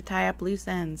trying to tie up loose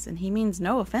ends, and he means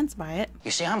no offense by it.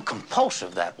 You see, I'm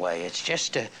compulsive that way. It's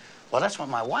just, well, that's what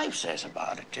my wife says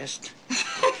about it, just...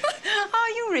 Are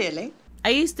you really? I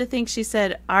used to think she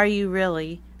said, "Are you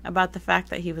really?" about the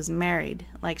fact that he was married,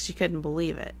 like she couldn't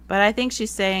believe it. But I think she's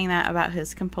saying that about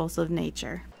his compulsive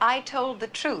nature. I told the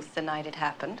truth the night it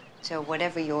happened, so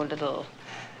whatever your little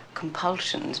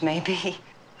compulsions may be,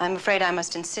 I'm afraid I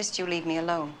must insist you leave me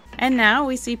alone. And now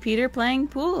we see Peter playing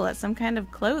pool at some kind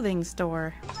of clothing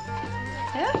store.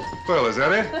 Yeah? Well, is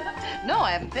that it? No,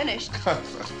 I haven't finished.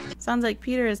 Sounds like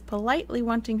Peter is politely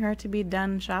wanting her to be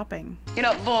done shopping. You're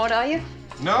not bored, are you?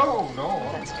 No.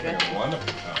 That's good.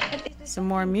 Wonderful time. Some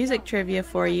more music trivia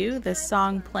for you. This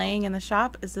song playing in the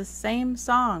shop is the same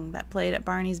song that played at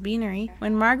Barney's Beanery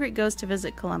when Margaret goes to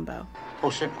visit Columbo. Oh,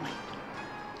 certainly.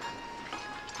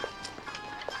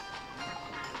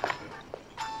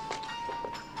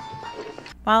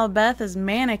 While Beth is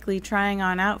manically trying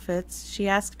on outfits, she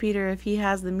asks Peter if he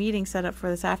has the meeting set up for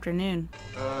this afternoon.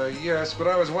 Yes, but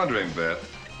I was wondering,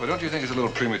 Beth. Well, don't you think it's a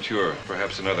little premature?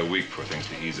 Perhaps another week for things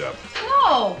to ease up.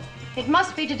 No, it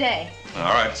must be today.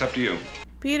 All right, it's up to you.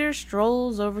 Peter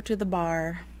strolls over to the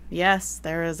bar. Yes,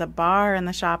 there is a bar in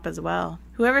the shop as well.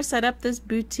 Whoever set up this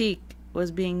boutique was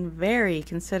being very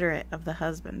considerate of the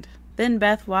husband. Then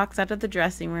Beth walks out of the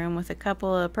dressing room with a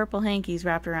couple of purple hankies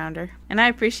wrapped around her. And I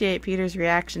appreciate Peter's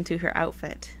reaction to her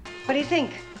outfit. What do you think?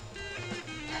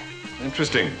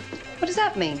 Interesting. What does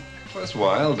that mean? Well, it's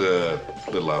wild. A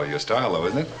little out of your style, though,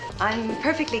 isn't it? I'm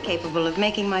perfectly capable of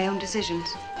making my own decisions.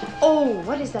 Oh,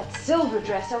 what is that silver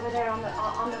dress over there on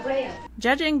the rail?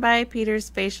 Judging by Peter's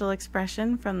facial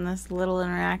expression from this little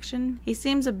interaction, he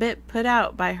seems a bit put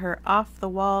out by her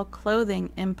off-the-wall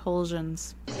clothing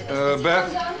impulsions.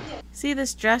 Beth? See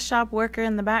this dress shop worker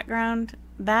in the background?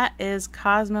 That is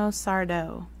Cosmo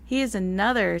Sardo. He is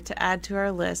another to add to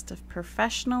our list of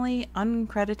professionally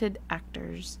uncredited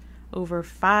actors. Over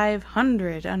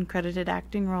 500 uncredited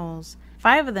acting roles,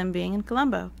 5 of them being in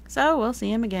Columbo. So we'll see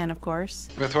him again, of course.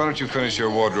 Beth, why don't you finish your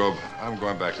wardrobe? I'm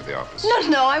going back to the office.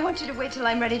 No, I want you to wait till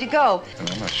I'm ready to go. And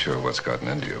I'm not sure what's gotten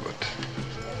into you, but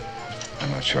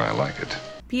I'm not sure I like it.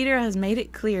 Peter has made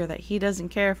it clear that he doesn't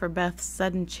care for Beth's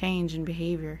sudden change in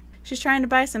behavior. She's trying to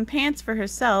buy some pants for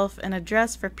herself and a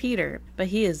dress for Peter, but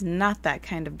he is not that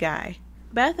kind of guy.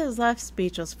 Beth is left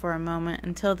speechless for a moment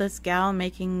until this gal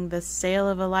making the sale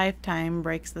of a lifetime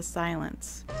breaks the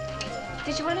silence.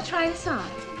 Did you want to try this on?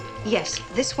 Yes,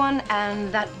 this one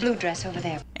and that blue dress over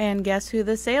there. And guess who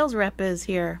the sales rep is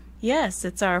here? Yes,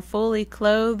 it's our fully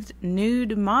clothed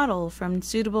nude model from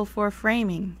Suitable for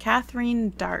Framing,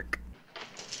 Catherine Dark.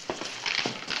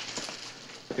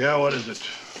 Yeah, what is it?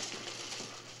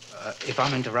 If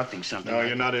I'm interrupting something... No,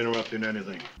 you're not interrupting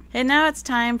anything. And now it's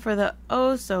time for the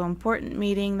oh-so-important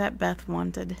meeting that Beth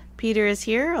wanted. Peter is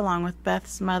here, along with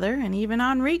Beth's mother, and even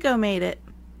Enrico made it.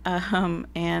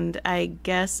 And I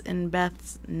guess in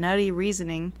Beth's nutty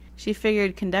reasoning, she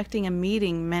figured conducting a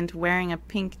meeting meant wearing a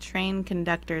pink train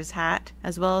conductor's hat,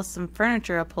 as well as some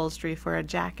furniture upholstery for a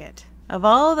jacket. Of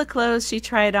all the clothes she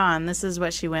tried on, this is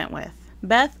what she went with.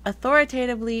 Beth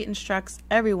authoritatively instructs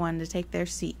everyone to take their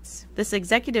seats. This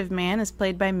executive man is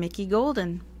played by Mickey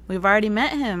Golden. We've already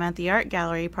met him at the art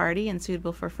gallery party in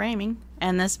Suitable for Framing.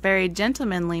 And this very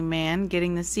gentlemanly man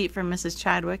getting the seat from Mrs.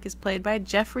 Chadwick is played by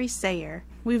Jeffrey Sayer.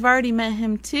 We've already met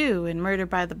him too in Murder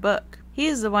by the Book. He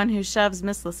is the one who shoves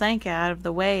Miss Lysenko out of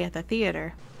the way at the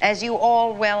theater. As you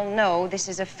all well know, this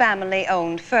is a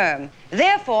family-owned firm.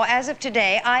 Therefore, as of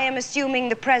today, I am assuming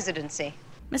the presidency.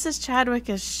 Mrs. Chadwick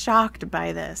is shocked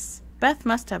by this. Beth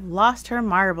must have lost her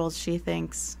marbles, she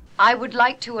thinks. I would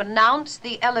like to announce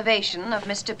the elevation of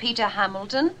Mr. Peter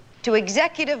Hamilton to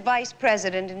Executive Vice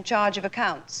President in charge of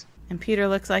accounts. And Peter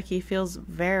looks like he feels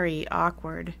very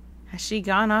awkward. Has she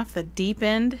gone off the deep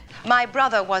end? My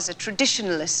brother was a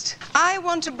traditionalist. I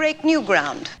want to break new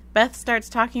ground. Beth starts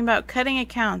talking about cutting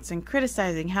accounts and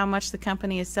criticizing how much the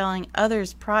company is selling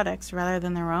others' products rather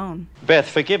than their own. Beth,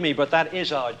 forgive me, but that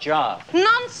is our job.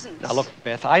 Nonsense! Now, look,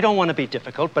 Beth, I don't want to be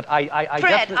difficult, but I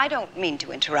Fred, I don't mean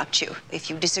to interrupt you. If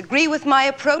you disagree with my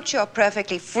approach, you're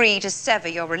perfectly free to sever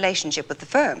your relationship with the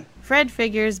firm. Fred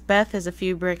figures Beth is a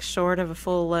few bricks short of a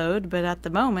full load, but at the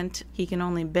moment, he can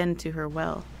only bend to her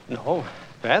will. No,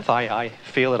 Beth, I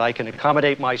feel that I can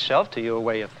accommodate myself to your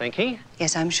way of thinking.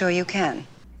 Yes, I'm sure you can.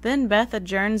 Then Beth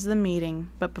adjourns the meeting,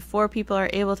 but before people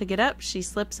are able to get up, she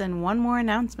slips in one more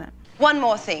announcement. One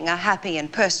more thing, a happy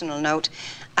and personal note.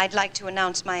 I'd like to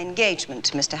announce my engagement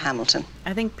to Mr. Hamilton.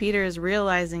 I think Peter is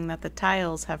realizing that the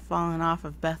tiles have fallen off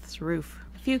of Beth's roof.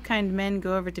 A few kind men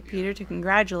go over to Peter to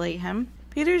congratulate him.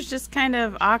 Peter's just kind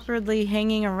of awkwardly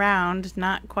hanging around,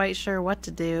 not quite sure what to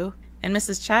do. And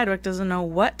Mrs. Chadwick doesn't know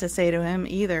what to say to him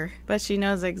either, but she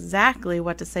knows exactly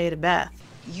what to say to Beth.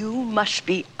 You must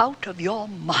be out of your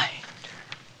mind.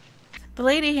 The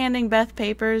lady handing Beth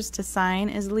papers to sign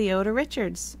is Leota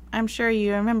Richards. I'm sure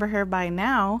you remember her by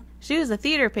now. She was a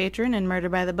theater patron in Murder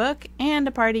by the Book and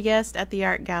a party guest at the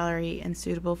art gallery and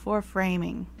suitable for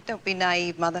framing. Don't be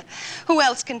naive, Mother. Who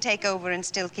else can take over and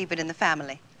still keep it in the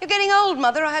family? You're getting old,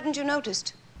 Mother, or hadn't you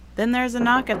noticed? Then there's a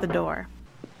knock at the door.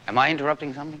 Am I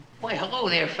interrupting something? Why, hello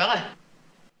there, fella.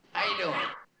 How you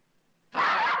doing?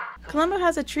 Columbo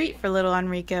has a treat for little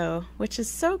Enrico, which is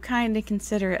so kind and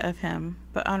considerate of him,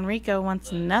 but Enrico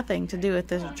wants nothing to do with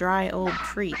this dry old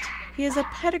treat. He is a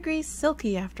pedigree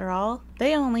silky after all.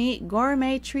 They only eat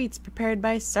gourmet treats prepared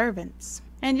by servants.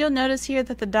 And you'll notice here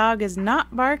that the dog is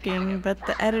not barking, but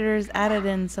the editors added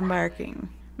in some barking.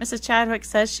 Mrs. Chadwick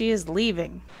says she is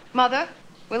leaving. Mother,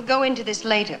 we'll go into this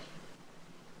later.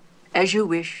 As you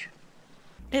wish.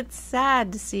 It's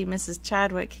sad to see Mrs.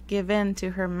 Chadwick give in to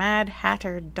her Mad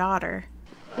Hatter daughter.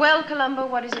 Well, Columbo,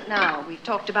 what is it now? We've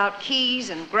talked about keys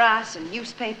and grass and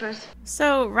newspapers.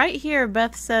 So right here,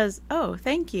 Beth says, "Oh,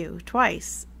 thank you,"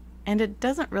 twice. And it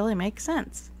doesn't really make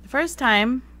sense. The first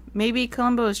time, maybe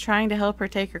Columbo was trying to help her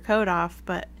take her coat off,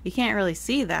 but you can't really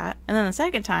see that. And then the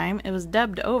second time, it was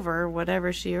dubbed over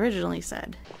whatever she originally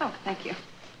said. Oh, thank you.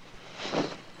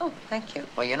 Oh, thank you.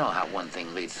 Well, you know how one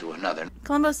thing leads to another.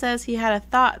 Columbo says he had a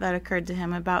thought that occurred to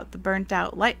him about the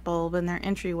burnt-out light bulb in their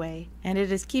entryway, and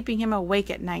it is keeping him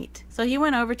awake at night. So he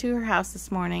went over to her house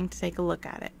this morning to take a look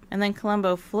at it. And then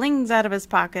Columbo flings out of his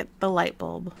pocket the light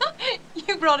bulb.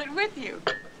 You brought it with you.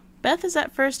 Beth is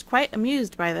at first quite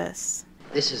amused by this.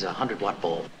 This is a 100-watt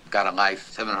bulb. Got a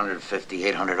life, $750,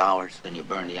 $800. Then you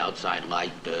burn the outside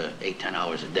light 8-10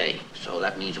 hours a day. So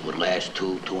that means it would last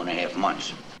 2.5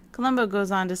 months. Columbo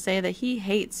goes on to say that he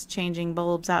hates changing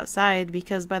bulbs outside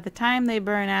because by the time they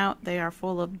burn out, they are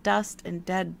full of dust and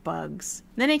dead bugs.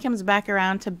 Then he comes back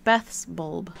around to Beth's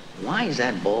bulb. Why is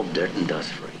that bulb dirt and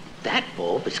dust-free? That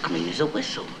bulb is clean as a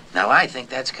whistle. Now, I think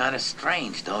that's kind of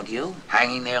strange, don't you?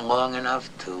 Hanging there long enough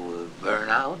to burn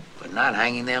out, but not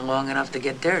hanging there long enough to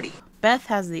get dirty. Beth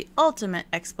has the ultimate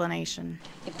explanation.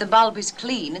 If the bulb is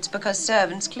clean, it's because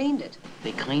servants cleaned it.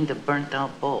 They cleaned the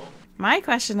burnt-out bulb. My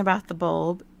question about the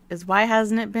bulb is why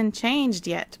hasn't it been changed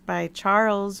yet by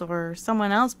Charles or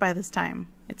someone else by this time?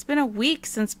 It's been a week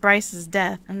since Bryce's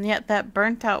death, and yet that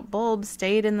burnt-out bulb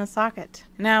stayed in the socket.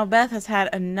 Now Beth has had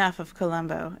enough of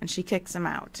Columbo, and she kicks him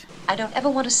out. I don't ever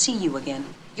want to see you again.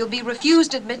 You'll be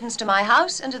refused admittance to my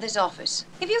house and to this office.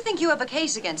 If you think you have a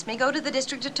case against me, go to the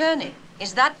district attorney.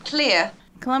 Is that clear?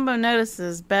 Columbo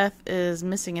notices Beth is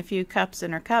missing a few cups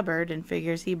in her cupboard and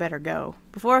figures he better go.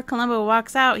 Before Columbo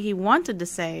walks out, he wanted to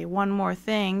say one more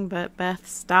thing, but Beth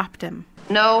stopped him.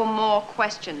 No more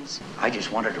questions. I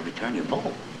just wanted to return your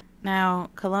bulb.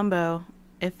 Now, Columbo,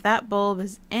 if that bulb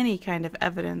is any kind of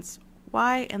evidence,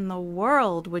 why in the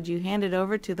world would you hand it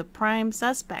over to the prime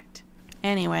suspect?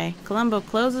 Anyway, Columbo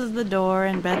closes the door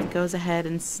and Beth goes ahead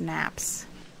and snaps.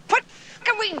 What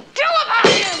can we do about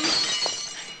him?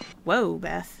 Whoa,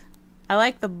 Beth. I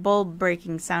like the bulb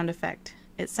breaking sound effect.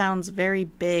 It sounds very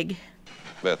big.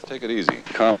 Beth, take it easy.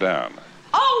 Calm down.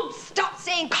 Oh, stop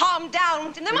saying calm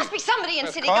down. There must be somebody in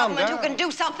city government who can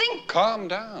do something. Calm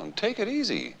down. Take it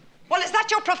easy. Well, is that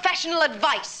your professional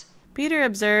advice? Peter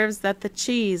observes that the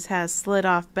cheese has slid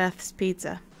off Beth's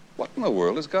pizza. What in the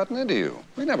world has gotten into you?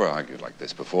 We never argued like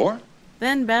this before.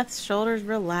 Then Beth's shoulders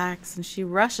relax and she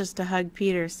rushes to hug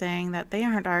Peter, saying that they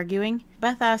aren't arguing.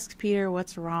 Beth asks Peter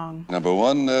what's wrong. Number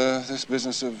one, this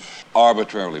business of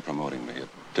arbitrarily promoting me.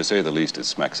 To say the least, it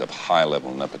smacks of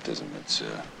high-level nepotism.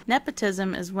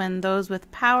 Nepotism is when those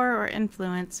with power or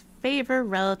influence favor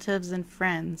relatives and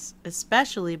friends,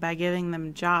 especially by giving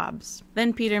them jobs.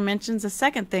 Then Peter mentions a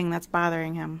second thing that's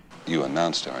bothering him. You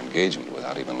announced our engagement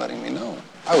without even letting me know.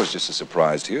 I was just as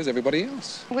surprised here as everybody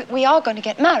else. We are going to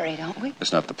get married, aren't we?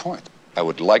 That's not the point. I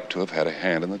would like to have had a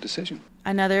hand in the decision.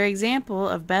 Another example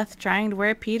of Beth trying to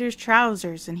wear Peter's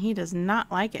trousers, and he does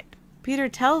not like it. Peter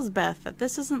tells Beth that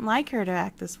this isn't like her to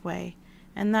act this way,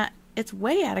 and that it's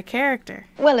way out of character.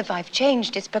 Well, if I've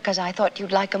changed, it's because I thought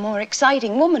you'd like a more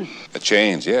exciting woman. A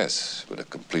change, yes, but a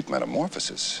complete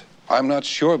metamorphosis. I'm not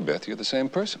sure, Beth, you're the same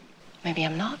person. Maybe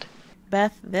I'm not.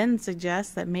 Beth then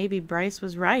suggests that maybe Bryce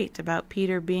was right about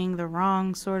Peter being the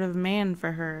wrong sort of man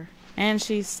for her, and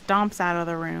she stomps out of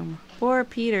the room. Poor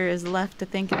Peter is left to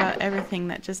think about everything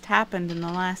that just happened in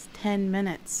the last 10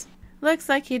 minutes. Looks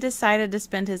like he decided to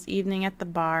spend his evening at the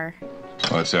bar.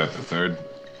 What's that, the third?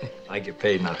 I get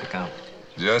paid not to count.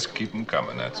 Just keep them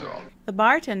coming, that's all. The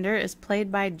bartender is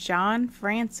played by John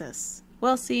Francis.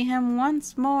 We'll see him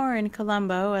once more in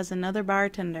Columbo as another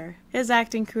bartender. His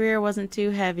acting career wasn't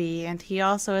too heavy, and he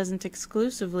also isn't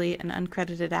exclusively an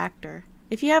uncredited actor.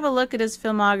 If you have a look at his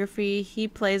filmography, he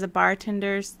plays a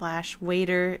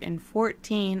bartender/waiter in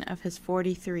 14 of his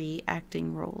 43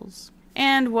 acting roles.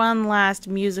 And one last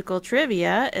musical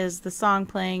trivia is the song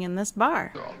playing in this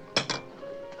bar.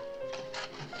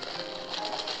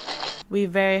 We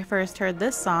very first heard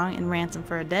this song in Ransom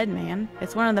for a Dead Man.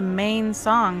 It's one of the main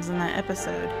songs in that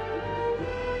episode.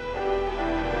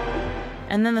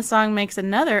 And then the song makes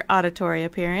another auditory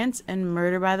appearance in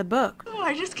Murder by the Book. Oh,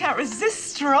 I just can't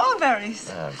resist strawberries.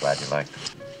 I'm glad you like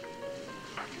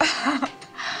them.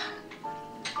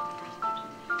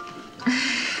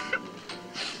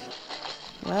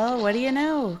 Well, what do you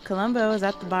know? Columbo is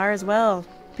at the bar as well.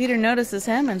 Peter notices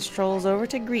him and strolls over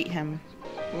to greet him.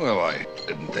 Well, I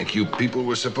didn't think you people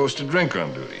were supposed to drink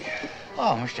on duty.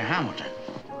 Oh, Mr. Hamilton.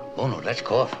 Oh, no, that's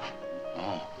coffee.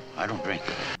 Oh, I don't drink.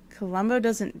 Columbo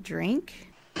doesn't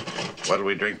drink? What do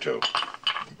we drink to?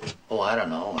 Oh, I don't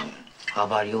know. How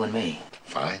about you and me?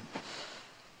 Fine.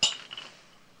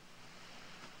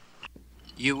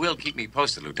 You will keep me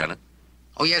posted, Lieutenant.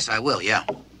 Oh, yes, I will, yeah.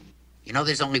 You know,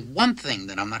 there's only one thing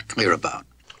that I'm not clear about.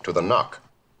 To the knock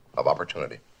of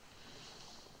opportunity.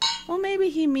 Well, maybe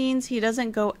he means he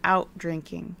doesn't go out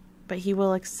drinking, but he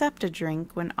will accept a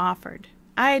drink when offered.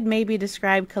 I'd maybe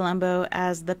describe Columbo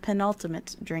as the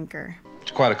penultimate drinker.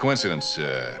 It's quite a coincidence,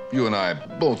 you and I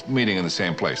both meeting in the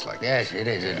same place like Yes, it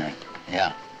is, isn't it?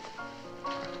 Yeah.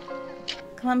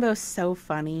 Columbo's so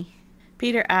funny.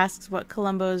 Peter asks what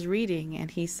Columbo is reading,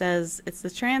 and he says it's the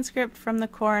transcript from the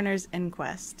coroner's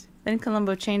inquest. Then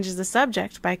Columbo changes the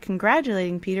subject by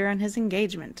congratulating Peter on his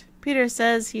engagement. Peter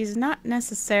says he's not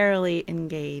necessarily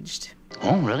engaged.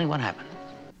 Oh, really? What happened?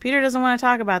 Peter doesn't want to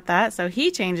talk about that, so he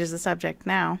changes the subject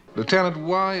now. Lieutenant,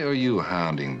 why are you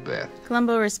hounding Beth?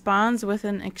 Columbo responds with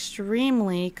an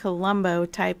extremely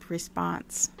Columbo-type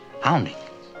response. Hounding?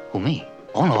 Who, me?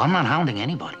 Oh, no, I'm not hounding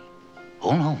anybody.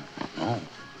 Oh, no, no.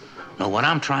 No, what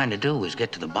I'm trying to do is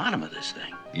get to the bottom of this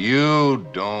thing. You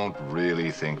don't really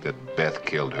think that Beth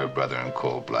killed her brother in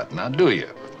cold blood, now do you?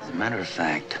 As a matter of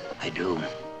fact, I do.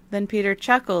 Then Peter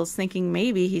chuckles, thinking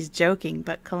maybe he's joking,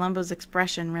 but Columbo's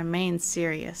expression remains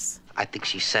serious. I think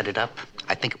she set it up.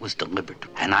 I think it was deliberate.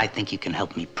 And I think you can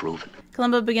help me prove it.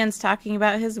 Columbo begins talking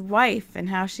about his wife and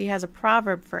how she has a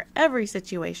proverb for every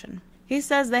situation. He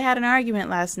says they had an argument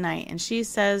last night, and she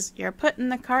says, "You're putting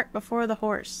the cart before the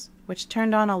horse," which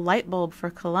turned on a light bulb for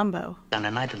Columbo. On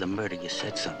the night of the murder, you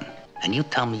said something. And you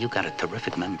tell me you got a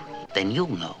terrific memory. Then you'll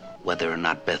know whether or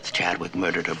not Beth Chadwick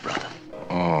murdered her brother.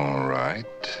 All right.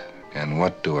 And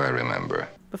what do I remember?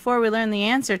 Before we learn the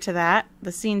answer to that,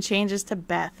 the scene changes to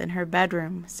Beth in her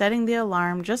bedroom, setting the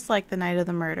alarm just like the night of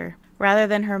the murder. Rather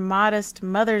than her modest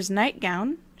mother's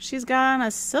nightgown, she's got on a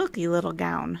silky little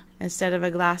gown. Instead of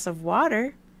a glass of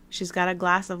water, she's got a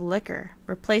glass of liquor.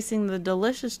 Replacing the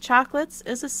delicious chocolates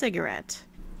is a cigarette.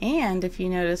 And if you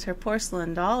notice, her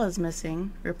porcelain doll is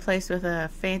missing, replaced with a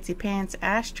fancy pants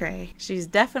ashtray. She's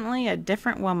definitely a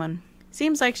different woman.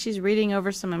 Seems like she's reading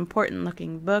over some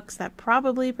important-looking books that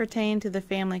probably pertain to the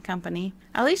family company.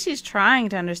 At least she's trying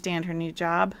to understand her new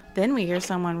job. Then we hear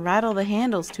someone rattle the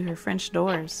handles to her French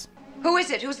doors. Who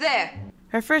is it? Who's there?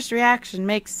 Her first reaction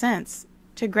makes sense,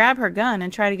 to grab her gun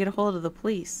and try to get a hold of the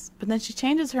police. But then she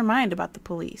changes her mind about the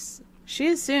police. She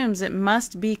assumes it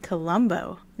must be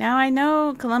Columbo. Now I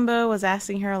know Columbo was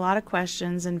asking her a lot of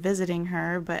questions and visiting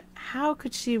her, but how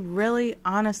could she really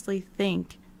honestly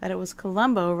think that it was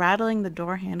Columbo rattling the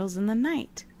door handles in the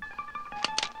night?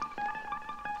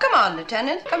 Come on,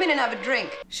 Lieutenant. Come in and have a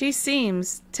drink. She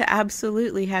seems to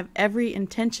absolutely have every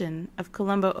intention of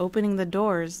Columbo opening the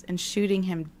doors and shooting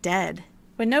him dead.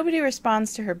 When nobody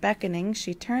responds to her beckoning,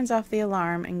 she turns off the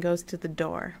alarm and goes to the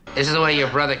door. This is the way your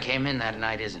brother came in that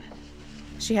night, isn't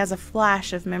it? She has a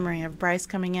flash of memory of Bryce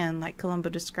coming in, like Columbo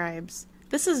describes.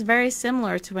 This is very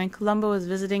similar to when Columbo was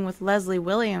visiting with Leslie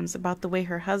Williams about the way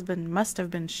her husband must have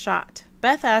been shot.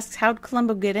 Beth asks how'd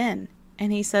Columbo get in,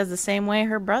 and he says the same way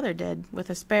her brother did,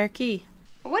 with a spare key.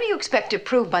 What do you expect to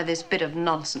prove by this bit of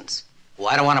nonsense? Well,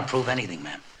 I don't want to prove anything,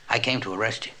 ma'am. I came to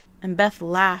arrest you. And Beth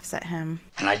laughs at him.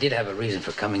 And I did have a reason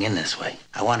for coming in this way.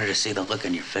 I wanted to see the look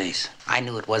on your face. I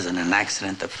knew it wasn't an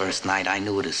accident the first night. I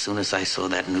knew it as soon as I saw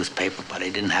that newspaper, but I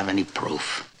didn't have any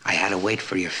proof. I had to wait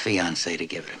for your fiancé to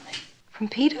give it to me. From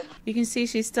Peter? You can see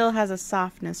she still has a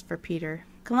softness for Peter.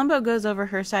 Columbo goes over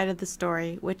her side of the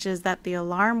story, which is that the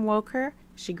alarm woke her,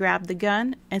 she grabbed the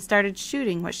gun, and started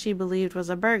shooting what she believed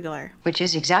was a burglar. Which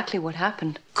is exactly what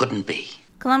happened. Couldn't be.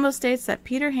 Columbo states that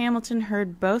Peter Hamilton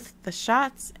heard both the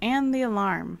shots and the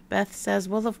alarm. Beth says,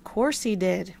 well, of course he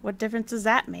did. What difference does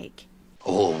that make?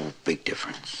 Oh, big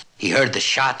difference. He heard the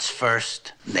shots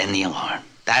first, then the alarm.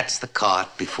 That's the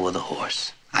cart before the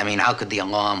horse. I mean, how could the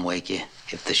alarm wake you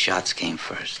if the shots came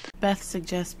first? Beth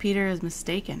suggests Peter is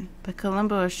mistaken, but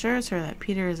Columbo assures her that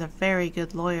Peter is a very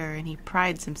good lawyer and he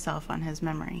prides himself on his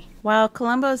memory. While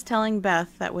Columbo is telling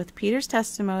Beth that with Peter's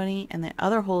testimony and the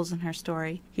other holes in her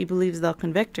story, he believes they'll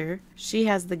convict her, she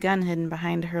has the gun hidden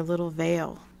behind her little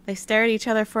veil. They stare at each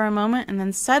other for a moment, and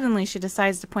then suddenly she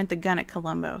decides to point the gun at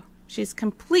Columbo. She's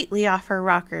completely off her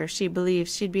rocker if she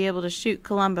believes she'd be able to shoot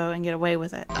Columbo and get away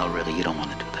with it. No, really, you don't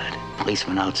want to do that.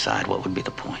 Policeman outside, what would be the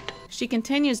point? She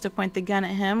continues to point the gun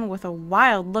at him with a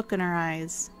wild look in her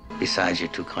eyes. Besides, you're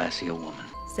too classy a woman.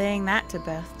 Saying that to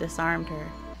Beth disarmed her,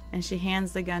 and she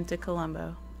hands the gun to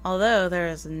Columbo. Although there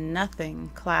is nothing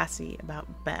classy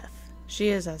about Beth. She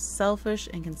is as selfish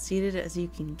and conceited as you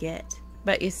can get.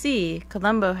 But you see,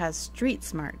 Columbo has street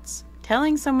smarts.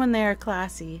 Telling someone they are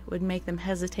classy would make them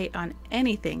hesitate on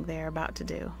anything they are about to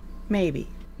do. Maybe.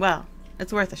 Well,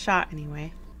 it's worth a shot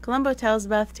anyway. Columbo tells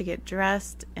Beth to get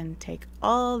dressed and take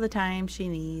all the time she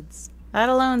needs. That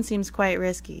alone seems quite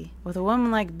risky. With a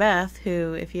woman like Beth,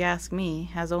 who, if you ask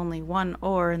me, has only one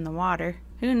oar in the water,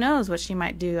 who knows what she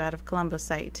might do out of Columbo's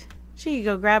sight? She could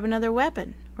go grab another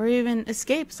weapon, or even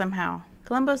escape somehow.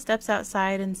 Columbo steps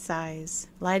outside and sighs,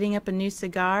 lighting up a new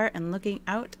cigar and looking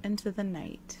out into the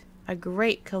night. A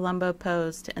great Columbo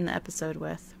pose to end the episode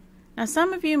with. Now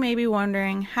some of you may be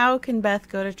wondering, how can Beth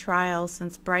go to trial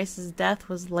since Bryce's death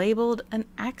was labeled an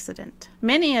accident?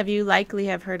 Many of you likely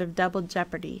have heard of double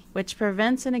jeopardy, which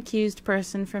prevents an accused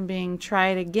person from being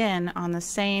tried again on the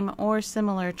same or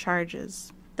similar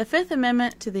charges. The Fifth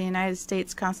Amendment to the United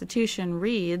States Constitution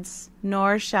reads,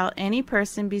 "Nor shall any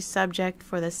person be subject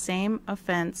for the same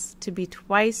offense to be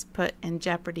twice put in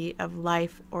jeopardy of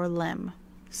life or limb."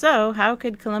 So, how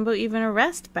could Columbo even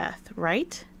arrest Beth,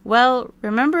 right? Well,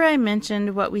 remember I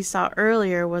mentioned what we saw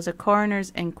earlier was a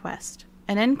coroner's inquest.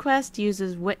 An inquest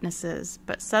uses witnesses,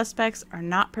 but suspects are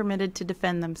not permitted to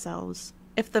defend themselves.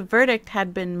 If the verdict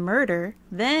had been murder,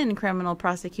 then criminal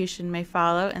prosecution may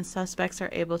follow and suspects are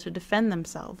able to defend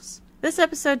themselves. This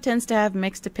episode tends to have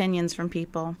mixed opinions from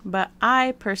people, but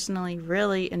I personally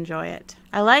really enjoy it.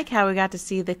 I like how we got to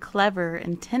see the clever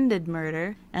intended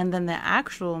murder and then the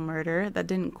actual murder that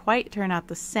didn't quite turn out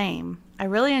the same. I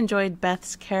really enjoyed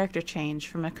Beth's character change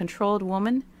from a controlled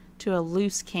woman to a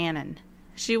loose cannon.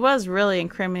 She was really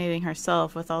incriminating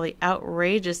herself with all the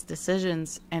outrageous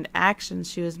decisions and actions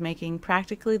she was making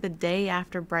practically the day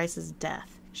after Bryce's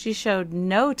death. She showed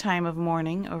no time of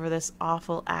mourning over this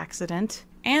awful accident.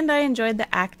 And I enjoyed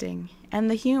the acting and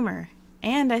the humor,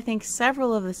 and I think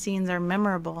several of the scenes are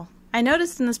memorable. I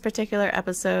noticed in this particular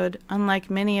episode,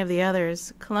 unlike many of the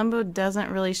others, Columbo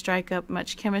doesn't really strike up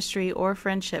much chemistry or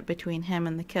friendship between him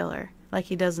and the killer, like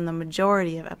he does in the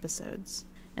majority of episodes.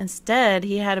 Instead,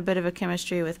 he had a bit of a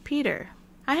chemistry with Peter.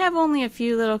 I have only a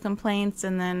few little complaints,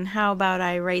 and then how about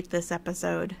I rate this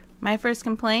episode? My first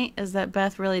complaint is that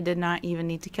Beth really did not even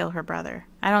need to kill her brother.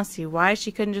 I don't see why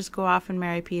she couldn't just go off and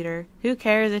marry Peter. Who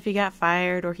cares if he got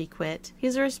fired or he quit?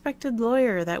 He's a respected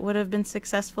lawyer that would have been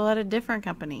successful at a different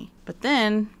company. But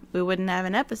then, we wouldn't have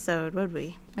an episode, would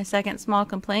we? My second small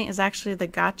complaint is actually the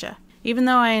gotcha. Even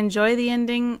though I enjoy the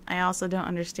ending, I also don't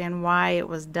understand why it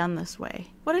was done this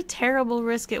way. What a terrible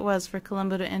risk it was for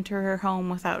Columbo to enter her home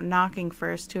without knocking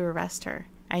first to arrest her.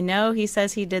 I know he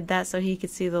says he did that so he could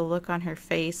see the look on her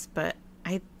face, but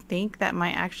I think that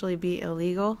might actually be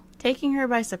illegal. Taking her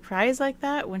by surprise like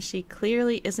that when she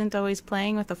clearly isn't always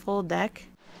playing with a full deck.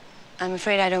 I'm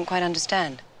afraid I don't quite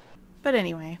understand. But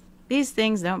anyway, these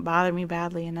things don't bother me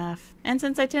badly enough. And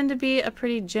since I tend to be a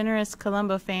pretty generous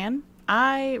Columbo fan,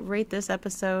 I rate this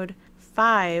episode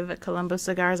 5 Columbo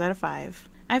cigars out of 5.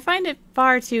 I find it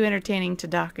far too entertaining to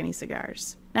dock any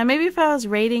cigars. Now, maybe if I was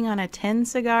rating on a 10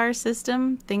 cigar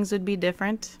system, things would be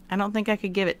different. I don't think I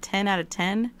could give it 10 out of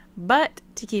 10, but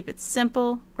to keep it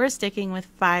simple, we're sticking with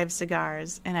 5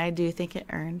 cigars, and I do think it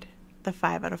earned the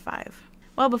 5 out of 5.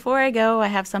 Well, before I go, I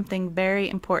have something very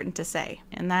important to say,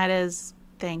 and that is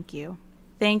thank you.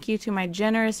 Thank you to my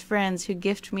generous friends who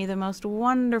gift me the most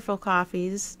wonderful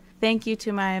coffees. Thank you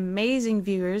to my amazing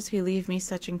viewers who leave me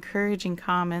such encouraging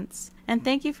comments. And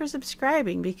thank you for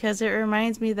subscribing, because it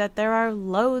reminds me that there are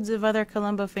loads of other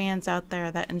Columbo fans out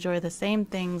there that enjoy the same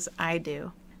things I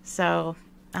do. So,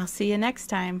 I'll see you next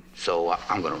time. So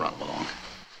I'm gonna run along.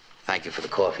 Thank you for the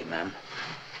coffee, ma'am.